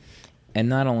 You know? And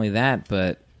not only that,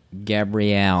 but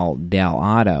Gabrielle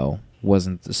Dell'Otto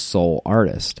wasn't the sole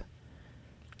artist.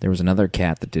 There was another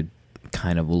cat that did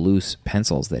kind of loose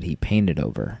pencils that he painted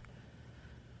over.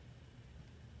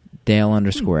 Dale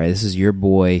 _ this is your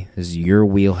boy. This is your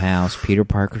wheelhouse. Peter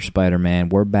Parker, Spider-Man.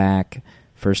 We're back.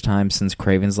 First time since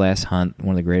Kraven's Last Hunt.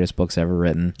 One of the greatest books ever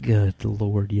written. Good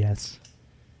Lord, yes.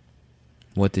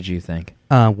 What did you think?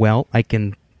 Well,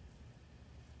 it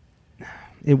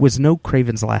was no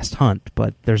Kraven's Last Hunt,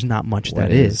 but there's not much What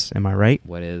that is? is. Am I right?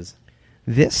 What is?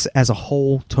 This, as a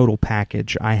whole total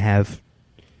package, I have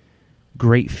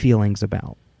great feelings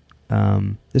about.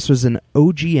 This was an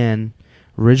OGN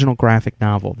original graphic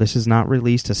novel. This is not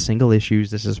released as single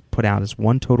issues. This is put out as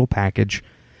one total package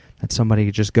that somebody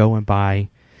could just go and buy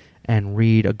and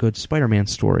read a good Spider-Man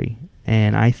story.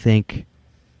 And I think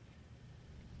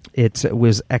it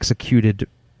was executed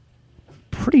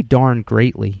pretty darn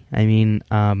greatly. I mean,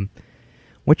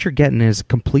 what you're getting is a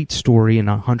complete story in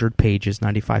 100 pages,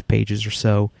 95 pages or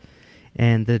so.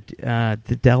 And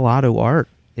the Del Otto art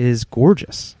is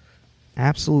gorgeous.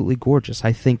 Absolutely gorgeous.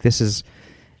 I think this is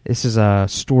a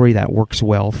story that works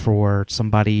well for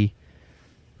somebody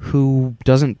who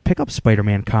doesn't pick up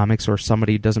Spider-Man comics, or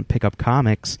somebody who doesn't pick up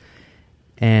comics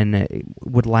and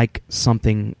would like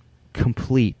something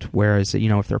complete. Whereas,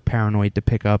 if they're paranoid to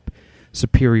pick up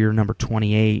Superior number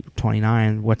 28,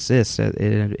 29, what's this?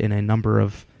 In a number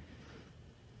of,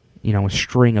 a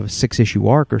string of a 6-issue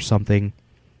arc or something,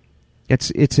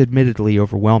 it's admittedly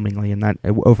overwhelming, and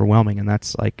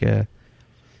that's like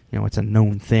it's a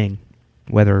known thing,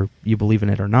 whether you believe in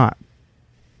it or not.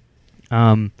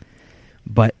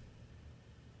 But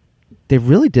they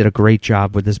really did a great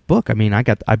job with this book. I mean, I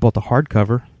bought the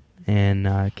hardcover, and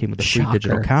it came with a free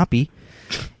digital copy.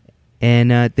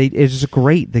 And it's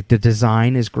great. The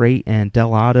design is great, and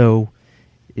Del Otto,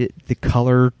 the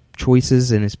color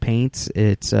choices in his paints,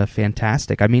 it's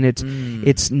fantastic. I mean,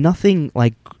 it's nothing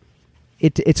like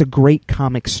it's a great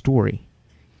comic story,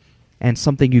 and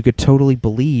something you could totally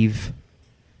believe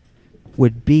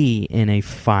would be in a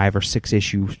 5 or 6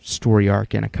 issue story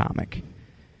arc in a comic.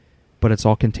 But it's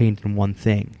all contained in one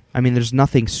thing. I mean, there's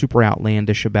nothing super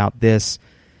outlandish about this.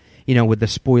 With the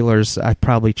spoilers, I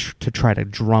probably to try to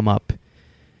drum up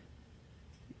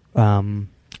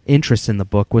interest in the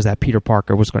book was that Peter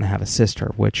Parker was going to have a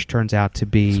sister, which turns out to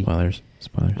be... Spoilers.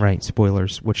 Right,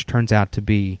 spoilers. Which turns out to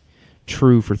be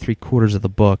true for 3/4 of the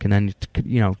book, and then,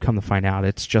 come to find out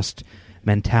it's just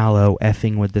Mentallo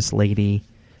effing with this lady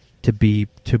to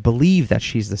believe that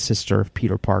she's the sister of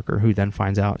Peter Parker, who then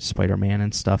finds out Spider-Man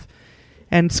and stuff.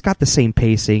 And it's got the same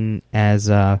pacing as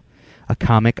a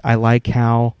comic. I like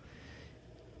how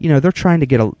they're trying to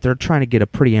get a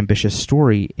pretty ambitious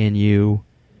story in you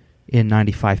in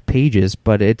 95 pages,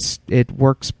 but it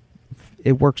works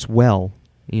well.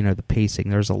 The pacing.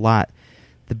 There's a lot.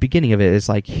 The beginning of it is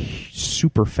like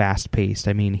super fast paced.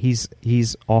 I mean,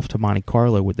 he's off to Monte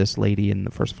Carlo with this lady in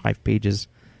the first 5 pages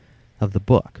of the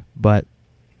book, but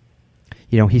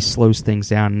he slows things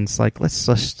down, and it's like let's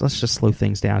just slow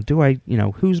things down. Do I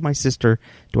who's my sister?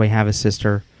 Do I have a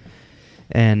sister?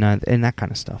 And that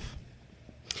kind of stuff.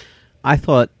 I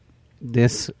thought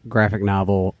this graphic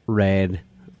novel read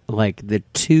like the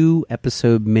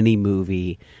 2-episode mini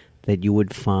movie that you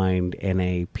would find in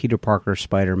a Peter Parker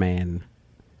Spider-Man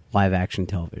live-action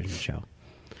television show.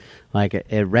 Like,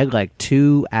 it read like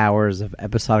 2 hours of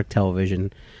episodic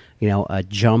television, a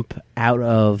jump out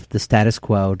of the status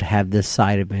quo to have this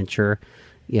side adventure,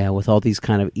 with all these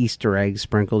kind of Easter eggs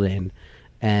sprinkled in,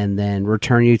 and then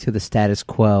return you to the status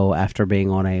quo after being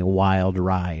on a wild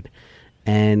ride.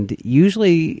 And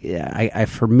usually,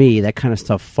 for me, that kind of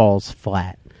stuff falls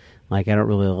flat. Like, I don't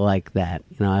really like that.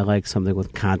 I like something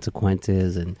with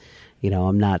consequences, and,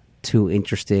 I'm not too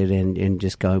interested in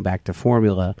just going back to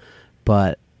formula.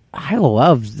 But I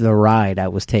loved the ride I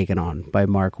was taken on by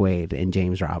Mark Waid and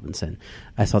James Robinson.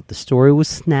 I thought the story was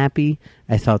snappy.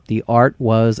 I thought the art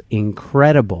was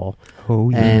incredible.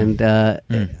 Oh, yeah.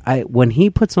 And when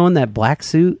he puts on that black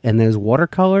suit and those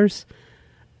watercolors,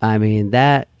 I mean,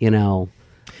 that,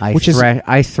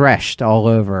 I threshed all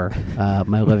over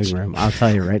my living room. I'll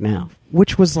tell you right now.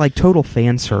 Which was like total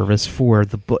fan service for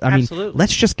the book. I mean, Absolutely.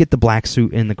 let's just get the black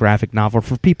suit in the graphic novel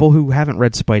for people who haven't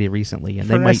read Spidey recently, and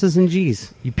For they might S's and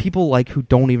G's. people who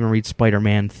don't even read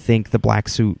Spider-Man think the black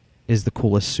suit is the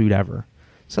coolest suit ever.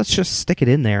 So let's just stick it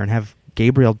in there and have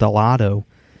Gabriel Del Otto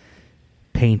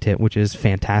paint it, which is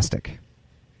fantastic.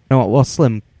 No, well,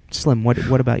 Slim,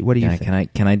 what about what do you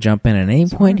think? Can I jump in at any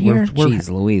point here? We're- Jeez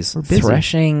Louise. we're busy.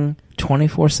 Threshing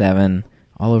 24/7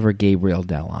 all over Gabriel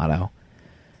Del Otto.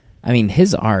 I mean,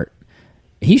 his art,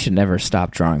 he should never stop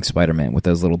drawing Spider-Man with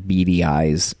those little beady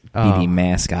eyes, beady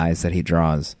mask eyes that he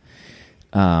draws.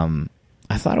 I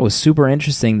thought it was super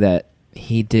interesting that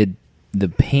he did the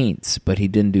paints, but he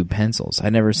didn't do pencils. I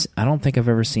don't think I've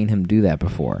ever seen him do that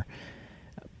before.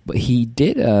 But he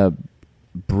did a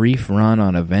brief run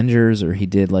on Avengers, or he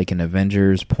did like an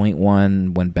Avengers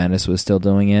 .1 when Bendis was still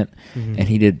doing it, and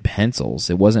he did pencils.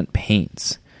 It wasn't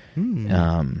paints.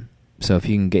 So if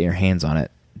you can get your hands on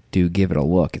it, do give it a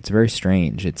look. It's very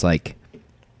strange. It's like,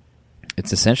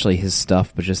 it's essentially his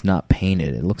stuff, but just not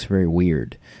painted. It looks very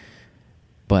weird.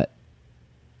 But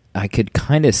I could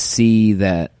kind of see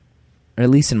that, or at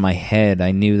least in my head,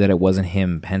 I knew that it wasn't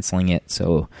him penciling it.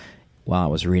 So while I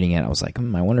was reading it, I was like,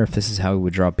 I wonder if this is how he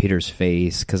would draw Peter's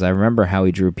face. Because I remember how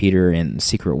he drew Peter in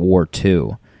Secret War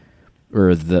 2.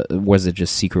 Or was it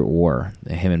just Secret War?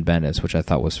 Him and Bendis, which I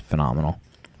thought was phenomenal.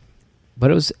 But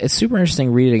it's super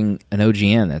interesting reading an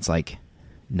OGN that's like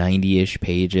 90-ish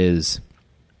pages.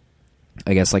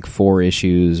 I guess like 4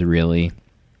 issues, really.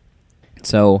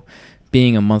 So,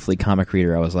 being a monthly comic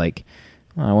reader, I was like,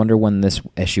 I wonder when this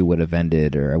issue would have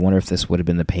ended, or I wonder if this would have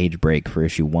been the page break for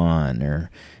issue 1,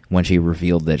 or when she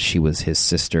revealed that she was his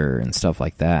sister and stuff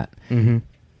like that.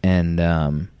 And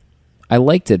I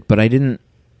liked it, but I don't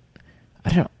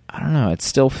know. It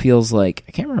still feels like,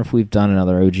 I can't remember if we've done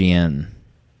another OGN.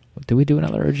 Did we do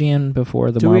another OGN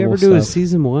before the Marvel stuff? Did we ever do a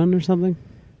season 1 or something?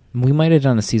 We might have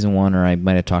done a season 1, or I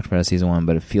might have talked about a season 1,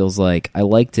 but it feels like I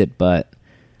liked it, but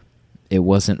it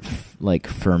wasn't like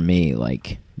for me.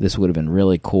 Like, this would have been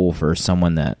really cool for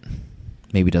someone that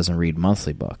maybe doesn't read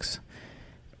monthly books.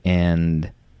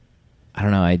 And I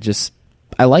don't know,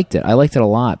 I liked it. I liked it a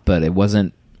lot, but it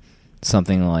wasn't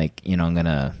something like, I'm going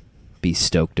to be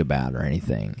stoked about or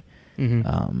anything.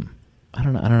 I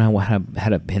don't know how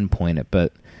to pinpoint it,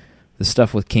 but the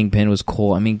stuff with Kingpin was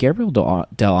cool. I mean, Gabriel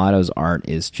Dell'Otto's art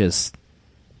is just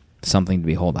something to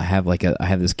behold. I have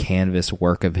this canvas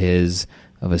work of his,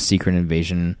 of a Secret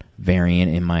Invasion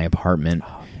variant in my apartment.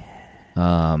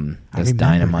 That's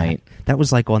Dynamite. That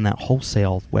was like on that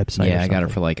wholesale website. Yeah, I got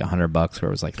it for like $100, where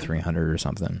it was like $300 or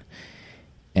something.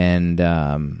 And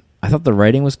I thought the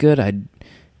writing was good.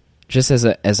 Just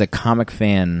as a comic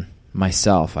fan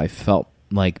myself, I felt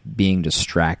like being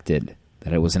distracted.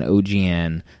 That it was an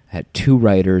OGN, had 2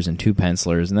 writers and 2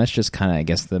 pencilers, and that's just kind of, I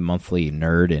guess, the monthly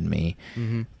nerd in me.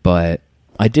 But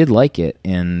I did like it,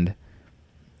 and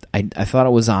I thought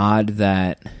it was odd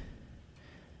that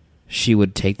she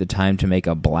would take the time to make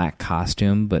a black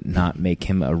costume, but not make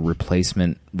him a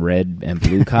replacement red and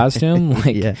blue costume.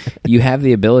 Like, you have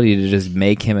the ability to just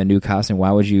make him a new costume. Why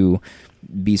would you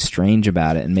be strange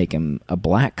about it and make him a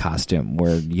black costume?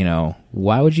 Where,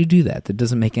 why would you do that? That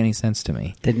doesn't make any sense to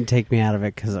me. Didn't take me out of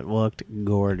it because it looked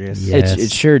gorgeous. Yes.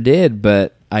 It sure did,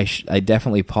 but I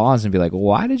definitely paused and be like,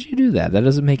 why did you do that? That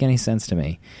doesn't make any sense to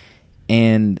me.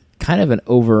 And kind of an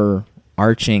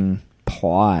overarching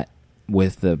plot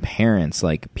with the parents,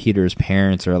 like Peter's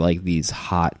parents are like these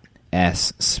hot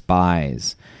S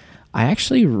spies. I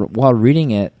actually, while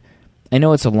reading it, I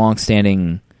know it's a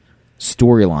long-standing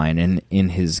storyline in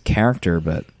his character,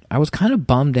 but I was kind of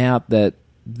bummed out that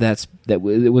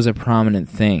it was a prominent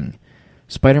thing.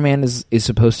 Spider-Man is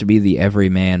supposed to be the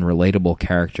everyman, relatable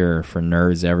character for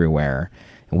nerds everywhere,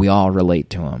 and we all relate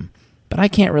to him. But I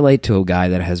can't relate to a guy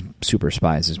that has super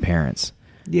spies as parents,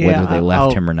 whether they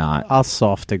left him or not. I'll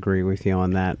soft agree with you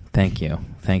on that. Thank you.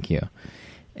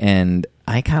 And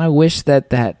I kind of wish that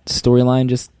storyline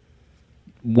just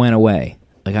went away.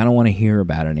 Like, I don't want to hear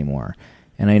about it anymore.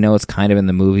 And I know it's kind of in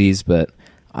the movies, but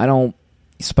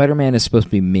Spider-Man is supposed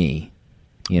to be me,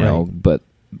 right. But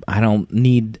I don't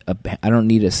need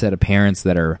a set of parents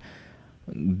that are,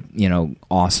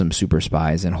 awesome super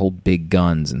spies and hold big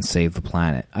guns and save the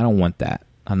planet. I don't want that.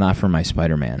 I'm not for my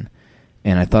Spider-Man.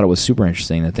 And I thought it was super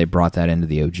interesting that they brought that into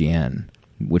the OGN,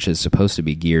 which is supposed to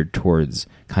be geared towards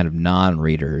kind of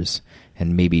non-readers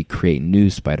and maybe create new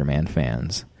Spider-Man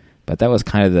fans. But that was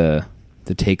kind of the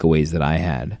takeaways that I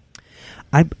had.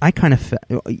 I kind of,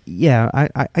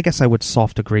 I guess I would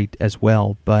soft agree as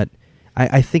well, but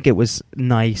I think it was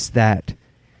nice that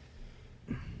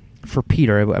for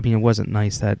Peter, I mean, it wasn't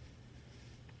nice that,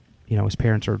 his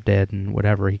parents are dead and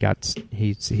whatever,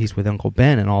 he's with Uncle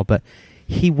Ben and all, but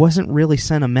he wasn't really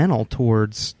sentimental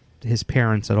towards his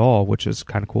parents at all, which is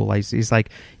kind of cool. He's like,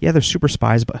 yeah, they're super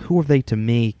spies, but who are they to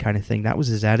me kind of thing. That was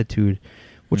his attitude,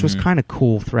 which was kind of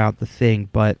cool throughout the thing,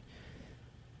 but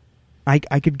I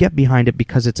could get behind it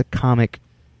because it's a comic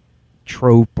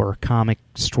trope or comic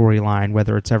storyline,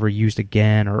 whether it's ever used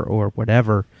again or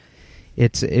whatever.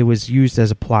 It was used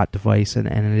as a plot device,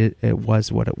 and it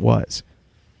was what it was.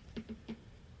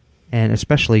 And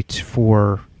especially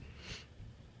for,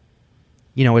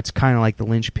 it's kind of like the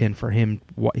linchpin for him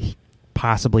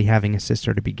possibly having a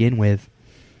sister to begin with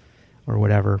or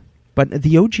whatever. But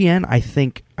the OGN, I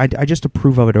think, I just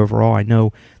approve of it overall. I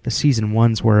know the season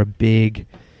 1s were a big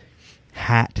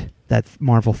hat that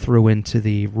Marvel threw into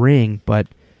the ring, but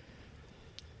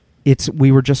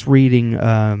we were just reading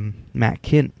Matt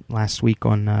Kint last week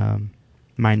on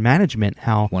Mind Management,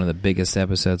 how One of the biggest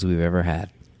episodes we've ever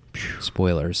had.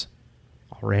 Spoilers.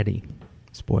 already.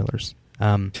 Spoilers.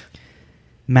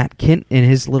 Matt Kint in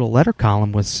his little letter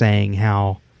column was saying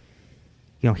how,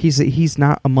 he's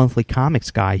not a monthly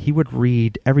comics guy. He would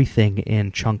read everything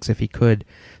in chunks if he could.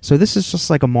 So this is just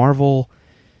like a Marvel,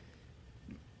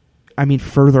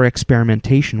 further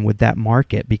experimentation with that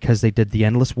market, because they did the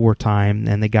Endless Wartime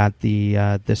and they got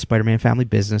the Spider-Man Family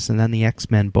Business, and then the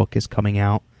X-Men book is coming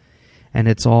out, and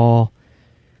it's all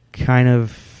kind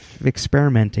of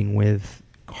experimenting with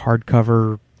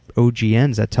hardcover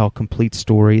OGNs that tell a complete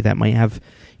story that might have,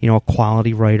 a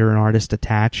quality writer and artist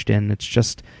attached, and it's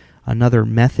just another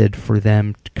method for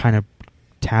them to kind of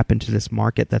tap into this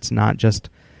market that's not just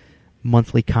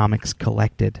monthly comics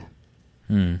collected.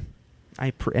 I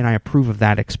approve of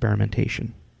that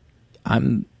experimentation.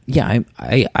 I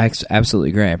absolutely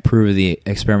agree. I approve of the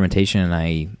experimentation, and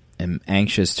I am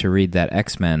anxious to read that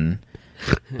X-Men.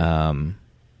 Did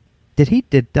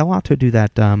Dell'Otto do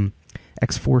that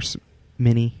X-Force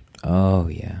mini? Oh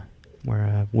yeah,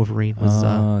 where Wolverine was.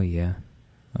 Oh yeah.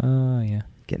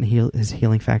 Getting his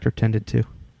healing factor tended to.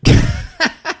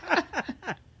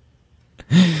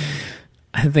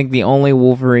 I think the only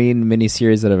Wolverine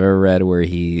miniseries that I've ever read where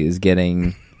he is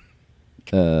getting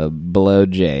blow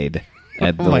jade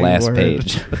at the last word.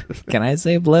 page. Can I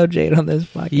say blow jade on this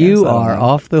podcast? You are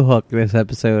off the hook this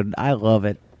episode. I love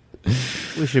it.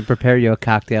 We should prepare you a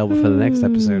cocktail for the next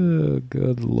episode. Oh,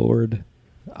 good Lord.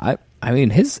 I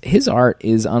mean, his art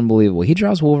is unbelievable. He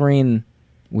draws Wolverine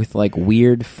with like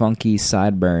weird, funky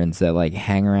sideburns that like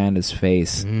hang around his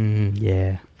face.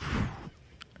 Yeah.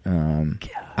 I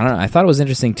don't know. I thought it was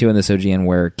interesting too in this OGN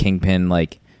where Kingpin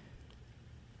like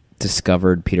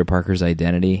discovered Peter Parker's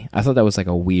identity. I thought that was like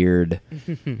a weird,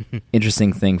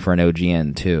 interesting thing for an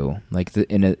OGN too. Like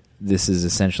this is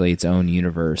essentially its own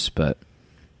universe, but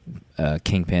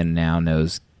Kingpin now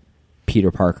knows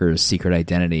Peter Parker's secret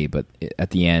identity, but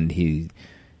at the end he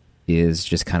is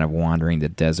just kind of wandering the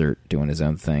desert doing his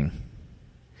own thing.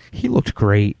 He looked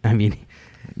great. I mean,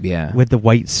 yeah, with the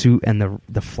white suit and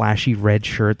the flashy red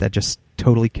shirt that just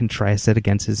totally contrasted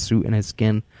against his suit and his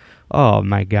skin. Oh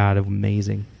my God,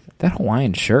 amazing. That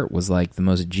Hawaiian shirt was like the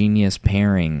most genius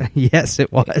pairing yes, it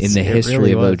was. in the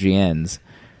history of OGNs.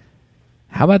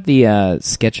 How about the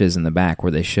sketches in the back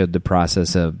where they showed the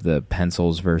process of the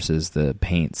pencils versus the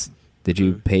paints? Did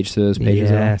you page through those pages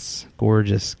at all? Yes,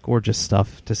 gorgeous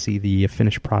stuff to see the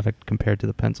finished product compared to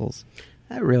the pencils.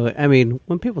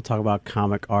 When people talk about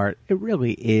comic art, it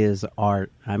really is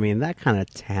art. I mean, that kind of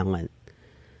talent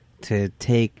to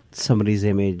take somebody's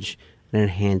image and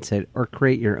enhance it or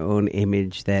create your own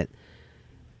image, that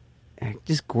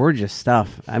just gorgeous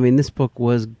stuff. I mean, this book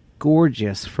was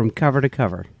gorgeous from cover to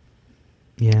cover.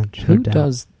 Yeah, Who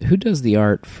does the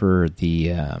art for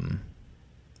the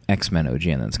X-Men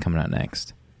OGN that's coming out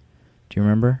next? Do you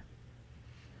remember?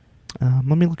 Let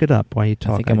me look it up while you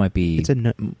talk. I think it might be.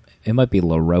 It might be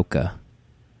LaRocca.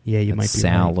 Yeah, you might be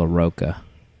Sal right. LaRocca.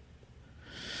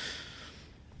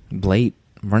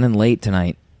 Running late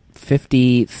tonight.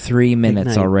 53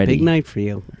 minutes already. Big night for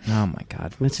you. Oh my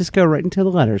God! Let's just go right into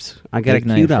the letters. I got it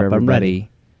Big queued night up. for I'm everybody. ready.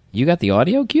 You got the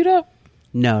audio queued up?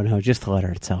 No, just the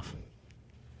letter itself.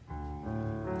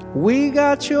 We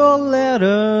got your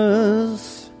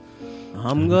letters.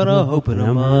 I'm gonna open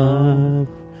them up.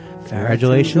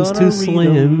 Congratulations to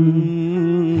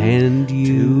Slim and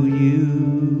you.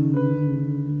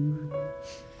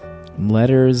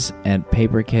 Letters at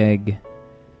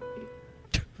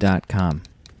paperkeg.com.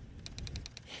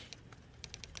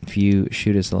 If you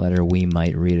shoot us a letter, we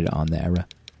might read it on the air.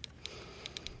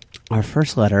 Our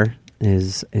first letter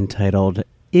is entitled,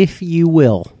 If You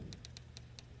Will.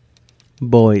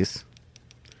 Boys,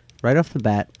 right off the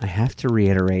bat, I have to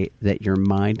reiterate that your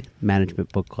Mind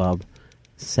Management Book Club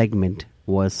segment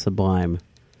was sublime.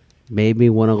 Made me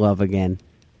want to love again.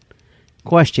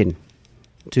 Question.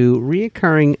 Do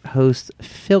reoccurring host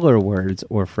filler words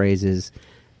or phrases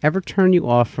ever turn you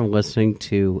off from listening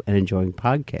to and enjoying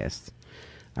podcasts?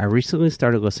 I recently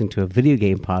started listening to a video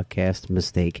game podcast,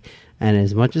 Mistake, and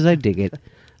as much as I dig it,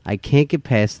 I can't get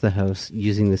past the host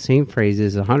using the same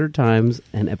phrases 100 times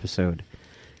an episode.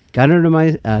 Got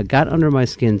under my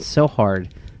skin so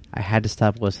hard, I had to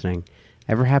stop listening.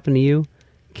 Ever happened to you?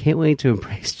 Can't wait to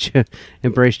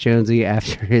embrace Jonesy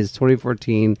after his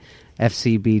 2014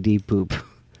 FCBD poop.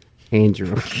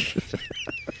 Andrew.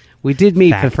 We did meet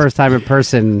for Fact. the first time in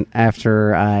person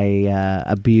after I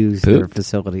abused their Pooped?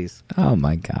 facilities. Oh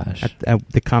my gosh. At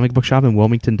the comic book shop in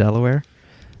Wilmington, Delaware.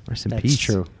 Rest in That's peace.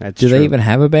 true. That's Do true. they even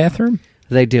have a bathroom?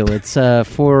 They do. It's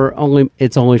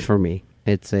It's only for me.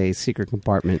 It's a secret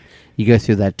compartment. You go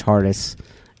through that TARDIS.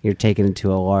 You're taken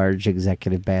into a large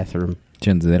executive bathroom.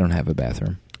 Jonesy, they don't have a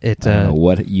bathroom. It I don't know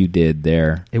what you did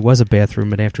there. it was a bathroom,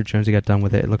 but after Jonesy got done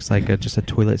with it, it looks like just a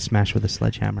toilet smashed with a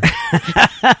sledgehammer.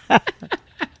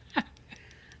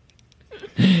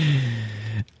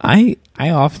 I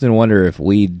often wonder if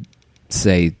we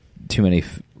say too many.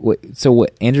 So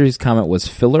what? Andrew's comment was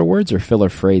filler words or filler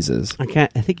phrases. I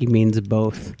think he means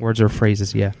both. Words or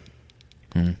phrases, yeah,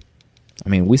 I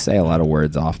mean, we say a lot of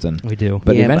words often, we do.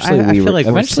 but Yeah, but eventually I feel like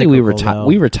we're cyclical, though.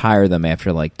 we retire them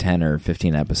after like 10 or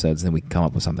 15 episodes, and then we come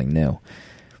up with something new.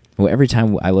 Well, every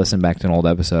time I listen back to an old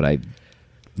episode, I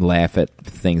laugh at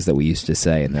things that we used to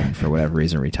say, and then for whatever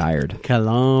reason retired.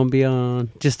 Colombian.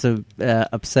 Just to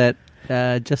upset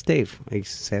Just Dave. I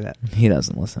used to say that. He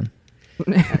doesn't listen.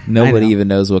 Nobody know. even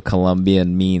knows what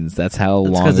Colombian means. That's how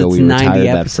That's long 'cause ago it's we 90 retired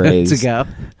that episodes phrase. ago.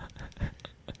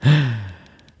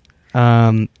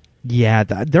 Yeah,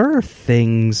 there are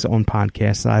things on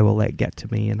podcasts that I will let get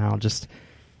to me, and I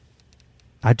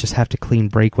just have to clean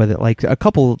break with it. Like a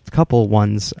couple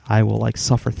ones, I will like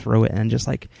suffer through it, and just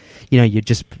like, you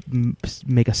just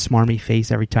make a smarmy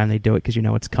face every time they do it because you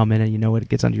know it's coming and you know it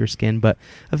gets under your skin. But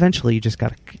eventually, you just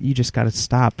gotta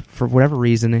stop for whatever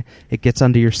reason. It gets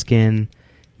under your skin.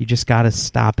 You just gotta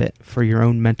stop it for your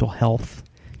own mental health.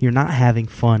 You're not having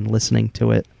fun listening to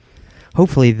it.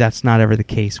 Hopefully, that's not ever the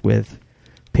case with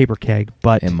Paper Keg,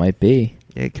 but It might be.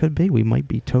 it could be. We might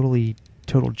be total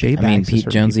J-bags. I mean, to Pete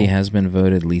certain Jonesy people. has been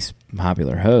voted least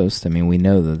popular host. I mean, we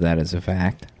know that is a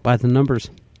fact. By the numbers.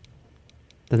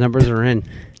 The numbers are in.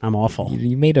 I'm awful.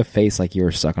 You made a face like you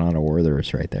were sucking on a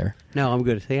Werther's right there. No, I'm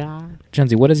good. Yeah.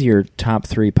 Jonesy, what is your top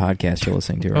 3 podcasts you're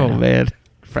listening to right now? Oh man,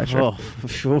 pressure. Oh.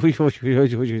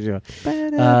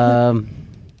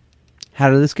 How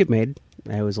Did This Get Made?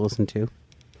 I always listen to.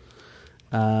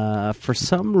 For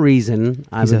some reason,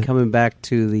 I've He's been a- coming back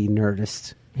to the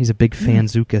Nerdist. He's a big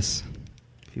Fanzookas.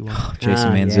 If you will. Jason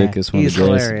Ah, Mantzoukas, yeah. one He's of the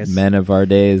greatest hilarious. men of our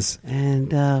days.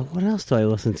 And what else do I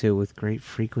listen to with great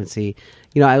frequency?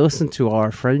 I listen to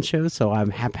our friend shows, so I'm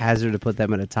haphazard to put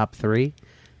them in a top 3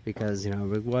 because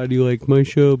I'm like, why do you like my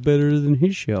show better than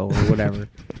his show or whatever?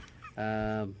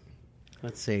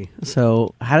 Let's see.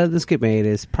 So, How Did This Get Made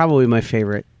is probably my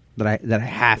favorite that I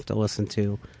have to listen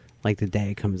to, like the day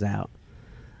it comes out.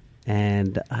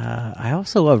 And I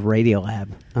also love Radiolab.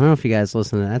 I don't know if you guys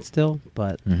listen to that still,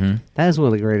 but that is one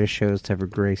of the greatest shows to ever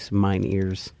grace mine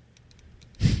ears.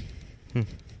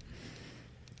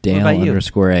 Dale about you?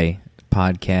 _A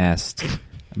podcast,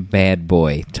 Bad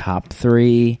Boy. Top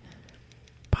 3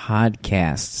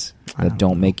 podcasts that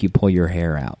don't make you pull your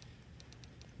hair out.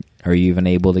 Are you even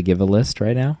able to give a list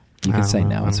right now? You I can don't say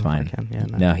know. no, I it's don't know if I fine. can. Yeah,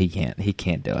 no. No, he can't. He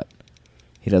can't do it.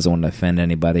 He doesn't want to offend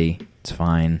anybody. It's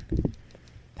fine.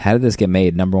 How Did This Get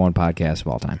Made? Number 1 podcast of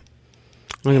all time.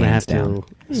 I'm going to have Hands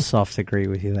to soft agree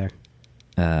with you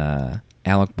there.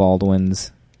 Alec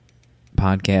Baldwin's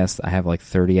podcast. I have like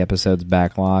 30 episodes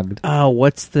backlogged. Oh,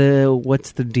 what's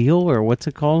the deal, or what's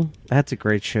it called? That's a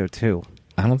great show too.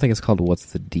 I don't think it's called What's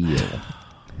the Deal,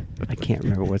 I can't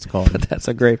remember what it's called. but that's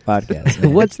a great podcast.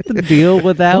 man. What's the deal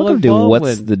with Alec Welcome to Baldwin?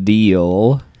 What's the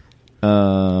Deal?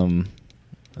 I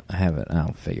have it.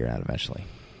 I'll figure it out eventually.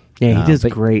 Yeah, he does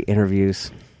but- great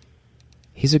interviews.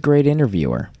 He's a great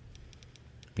interviewer.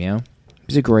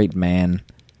 He's a great man.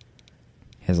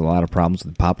 He has a lot of problems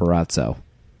with paparazzo.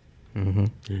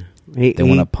 He, They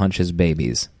want to punch his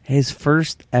babies. his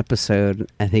first episode,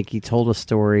 I think he told a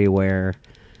story where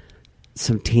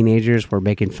some teenagers were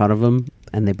making fun of him,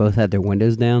 and they both had their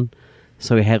windows down.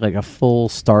 So he had like a full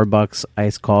Starbucks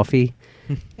iced coffee,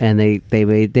 and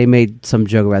they made some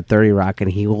joke about 30 Rock,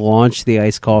 and he launched the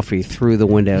iced coffee through the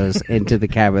windows into the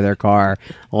cab of their car,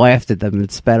 laughed at them,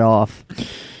 and sped off.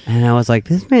 And I was like,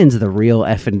 this man's the real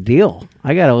effing deal.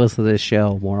 I got to listen to this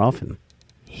show more often.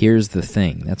 Here's the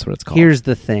thing. That's what it's called. Here's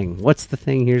the thing. What's the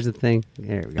thing? Here's the thing.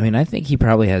 There we go. I mean, I think he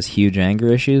probably has huge anger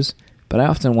issues, but I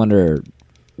often wonder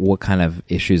what kind of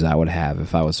issues I would have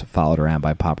if I was followed around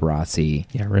by paparazzi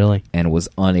Yeah, really. and was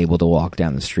unable to walk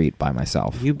down the street by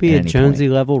myself. You be at a any Jonesy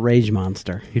point. level rage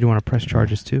monster. You'd want to press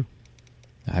charges too.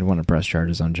 I'd want to press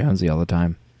charges on Jonesy all the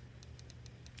time.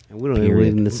 And we don't even Period.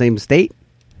 live in the same state.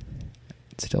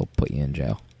 Still put you in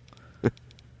jail.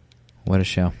 What a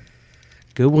show.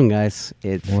 Good one, guys.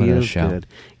 It What a feels show. good.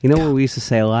 You know what we used to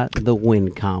say a lot? The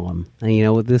win column. And you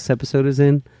know what this episode is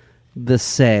in? The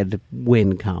said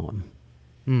win column.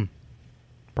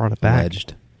 Brought it back.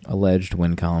 Alleged. Alleged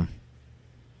win column.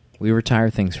 We retire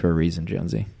things for a reason,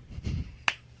 Jonesy.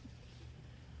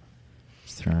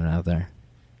 Just throwing it out there.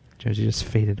 Josie just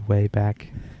faded away back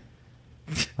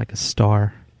like a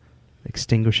star,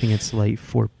 extinguishing its light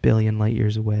 4 billion light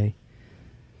years away.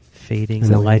 Fading.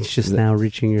 And the away. light's just now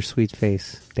reaching your sweet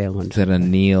face, Dale. Is that a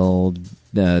Neil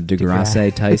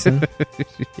deGrasse Tyson?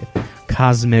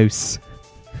 Cosmos.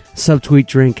 Subtweet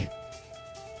drink.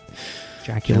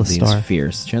 Dracula Jonesy star. is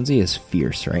fierce. Jonesy is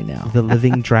fierce right now. The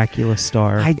living Dracula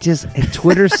star. I just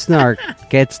Twitter snark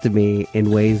gets to me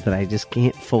in ways that I just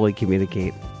can't fully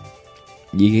communicate.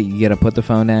 You got to put the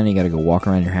phone down and you got to go walk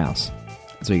around your house.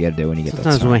 That's what you got to do when you get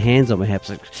Sometimes that with my start. hands on my hips,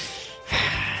 like,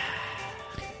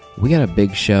 We got a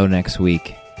big show next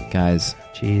week, guys.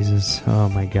 Jesus. Oh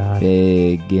my God.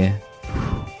 Big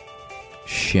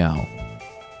show.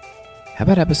 How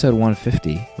about episode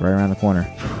 150, right around the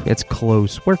corner? It's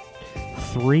close. We're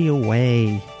 3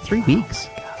 away. 3 weeks.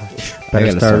 I better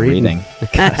gotta start reading.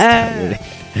 Gotta start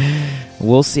reading.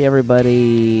 We'll see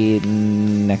everybody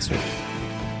next week.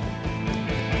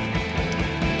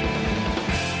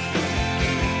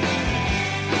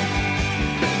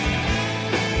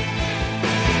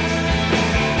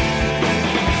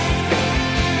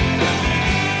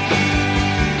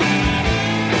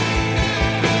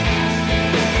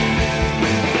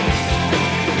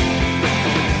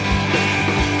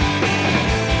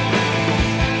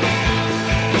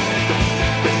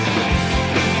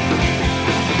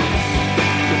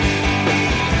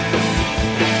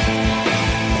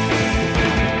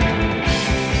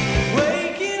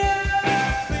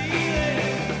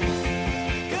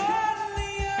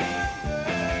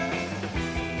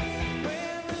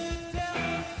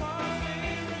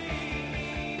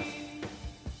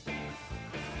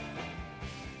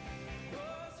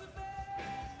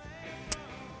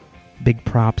 Big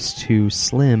props to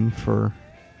Slim for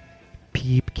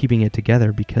keeping it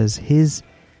together, because his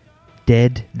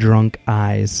dead drunk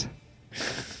eyes.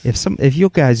 If you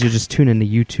guys are just tuning into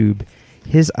YouTube,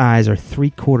 his eyes are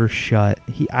 3/4 shut.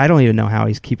 I don't even know how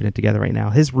he's keeping it together right now.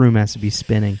 His room has to be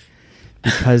spinning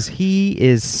because he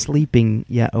is sleeping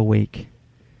yet awake.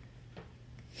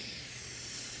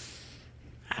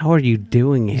 how are you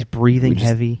doing He's it? breathing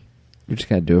heavy. We just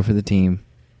gotta do it for the team.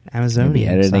 I'll Amazonian be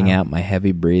editing style. out my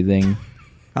heavy breathing.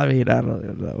 I mean, I don't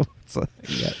even know.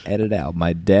 You gotta edit out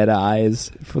my dead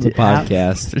eyes for the Yeah.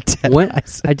 podcast. When,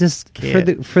 I just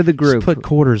for the group. Just put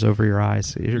quarters over your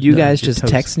eyes. You guys just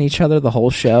texting each other the whole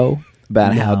show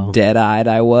about how No. dead-eyed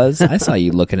I was. I saw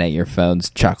you looking at your phones,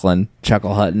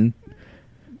 chuckle hutting.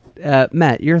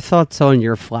 Matt, your thoughts on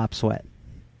your flop sweat?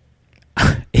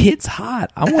 It's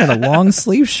hot. I'm wearing a long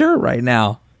sleeve shirt right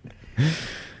now,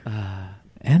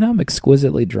 and I'm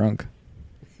exquisitely drunk.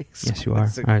 Yes, you are.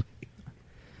 All right.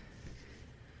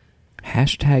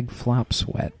 Hashtag flop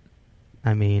sweat.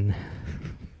 I mean,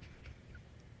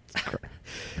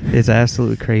 it's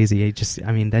absolutely crazy.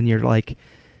 Then you're like,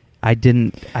 I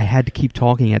had to keep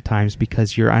talking at times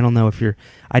because I didn't know if you're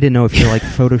like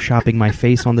photoshopping my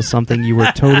face onto something. You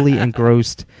were totally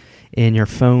engrossed in your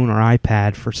phone or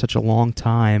iPad for such a long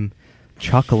time,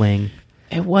 chuckling.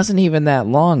 It wasn't even that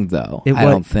long, though. It I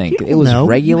wa- don't think you it was know. You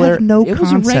regular. have no it was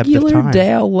concept of regular time.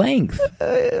 Dale length.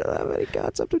 I don't have any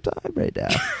concept of time right now.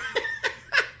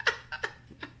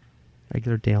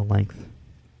 Regular Dale length.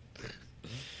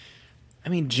 I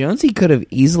mean, Jonesy could have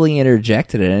easily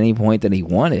interjected at any point that he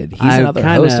wanted. He's I another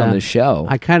kinda- host on the show.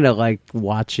 I kind of like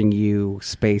watching you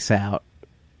space out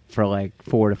for like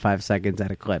 4 to 5 seconds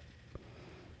at a clip.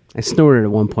 I snorted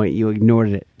at one point. You ignored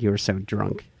it. You were so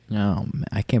drunk. Oh, man,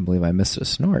 I can't believe I missed a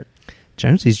snort.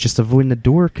 Jonesy's just avoiding the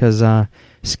door because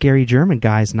scary German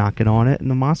guy's knocking on it, and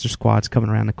the Monster Squad's coming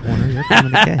around the corner. They're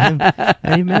coming to get him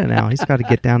any minute now. He's got to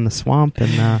get down the swamp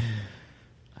and.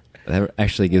 That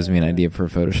actually gives me an idea for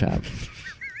Photoshop.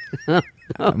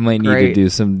 I might need Great. to do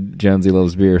some Jonesy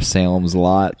Loves Beer Salem's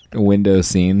Lot window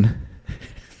scene.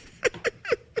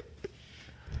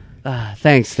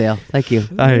 Thanks, Dale. Thank you.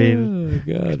 I mean,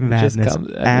 Oh, God. madness,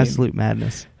 absolute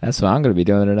madness. That's what I'm going to be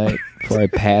doing tonight before I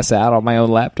pass out on my own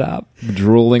laptop,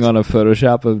 drooling on a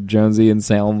Photoshop of Jonesy and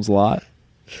Salem's Lot.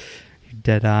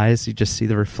 Dead eyes. You just see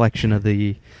the reflection of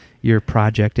your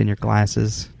project in your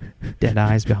glasses. Dead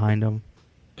eyes behind them.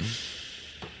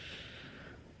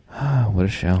 What a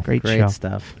show. Great Great show.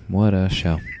 stuff. What a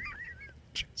show.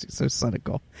 So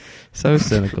cynical. So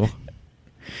cynical.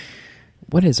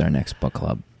 What is our next book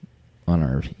club on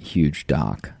our huge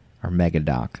doc, our mega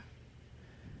doc?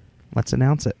 Let's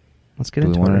announce it. Let's get Do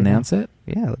we into it. want to right now. announce it?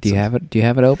 Yeah. Let's Do you have it? Do you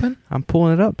have it open? I'm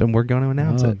pulling it up, and we're going to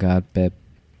announce Oh it. God, babe.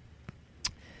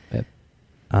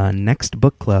 Next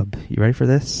book club. You ready for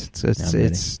this? I'm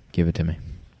ready. Give it to me.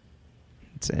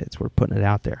 We're putting it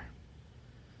out there.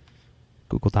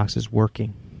 Google Docs is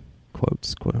working.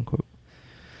 Quotes, quote unquote.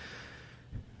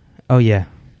 Oh yeah,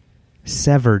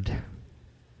 Severed.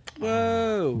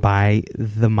 Whoa! By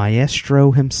the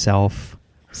maestro himself,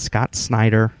 Scott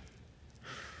Snyder.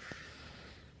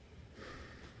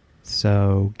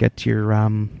 So get your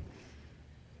Amazon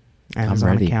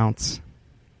accounts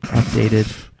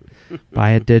updated.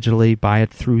 Buy it digitally. Buy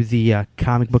it through the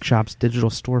comic book shop's digital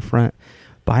storefront.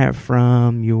 Buy it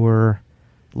from your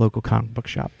local comic book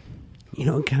shop. You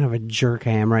know what kind of a jerk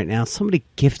I am right now? Somebody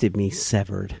gifted me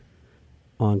Severed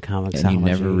on Comixology. And you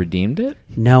never redeemed it?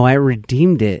 No, I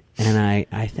redeemed it, and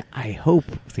I hope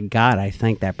to God I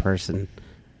thank that person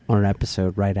on an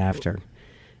episode right after.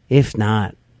 If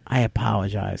not, I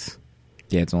apologize.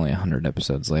 Yeah, it's only 100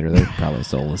 episodes later. They're probably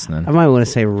still listening. I might want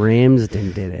to say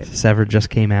Ramsden did it. Severed just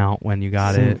came out when you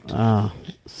got it.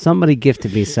 Somebody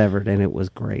gifted me Severed, and it was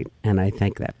great, and I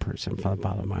thank that person from the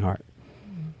bottom of my heart.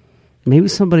 Maybe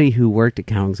somebody who worked at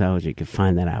Comixology could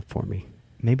find that out for me.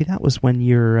 Maybe that was when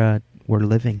you were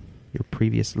living, your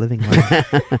previous living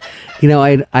life. You know,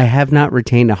 I have not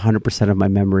retained 100% of my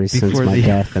memories since my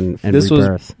death and this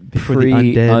rebirth. Was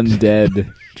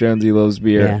pre-undead. Jonesy loves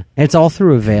beer. Yeah, it's all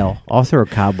through a veil, all through a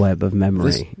cobweb of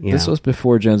memory. This was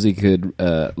before Jonesy could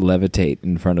levitate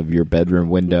in front of your bedroom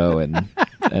window and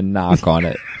knock on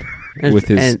it with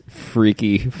his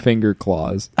freaky finger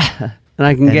claws. And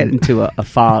I can get into a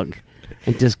fog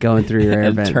and just going through your air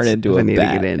and vents turn into a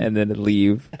bat and then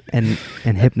leave. And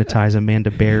hypnotize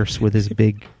Amanda Bears with his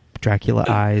big Dracula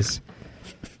eyes.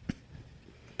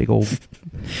 Big old...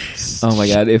 Oh my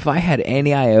God, if I had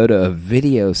any iota of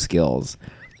video skills,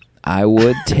 I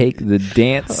would take the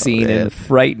dance scene in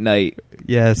Fright Night.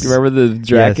 Yes. Remember the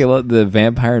Dracula, the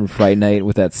vampire in Fright Night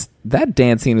with that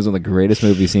dance scene was one of the greatest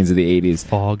movie scenes of the 80s.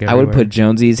 Fog everywhere. I would put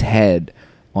Jonesy's head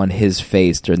on his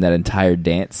face during that entire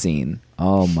dance scene.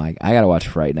 Oh my, I gotta watch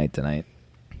Fright Night tonight.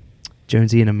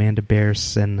 Jonesy and Amanda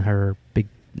Bears and her big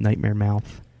nightmare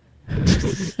mouth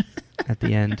at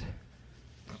the end.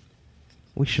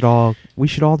 We should all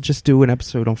just do an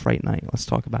episode on Fright Night. Let's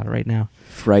talk about it right now.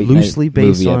 Fright loosely Night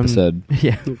based movie on episode.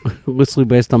 Yeah. Loosely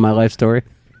based on my life story.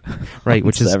 Right,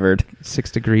 which Severed. is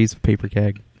 6 degrees of paper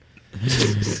keg.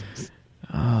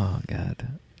 Oh God.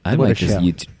 I might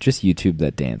just YouTube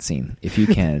that dance scene. If you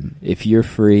can. If you're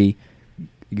free,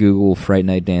 Google Fright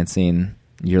Night dance scene.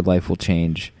 Your life will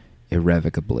change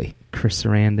irrevocably. Chris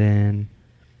Sarandon.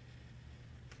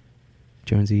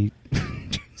 Jonesy's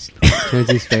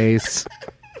face.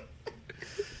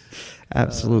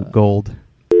 Absolute gold.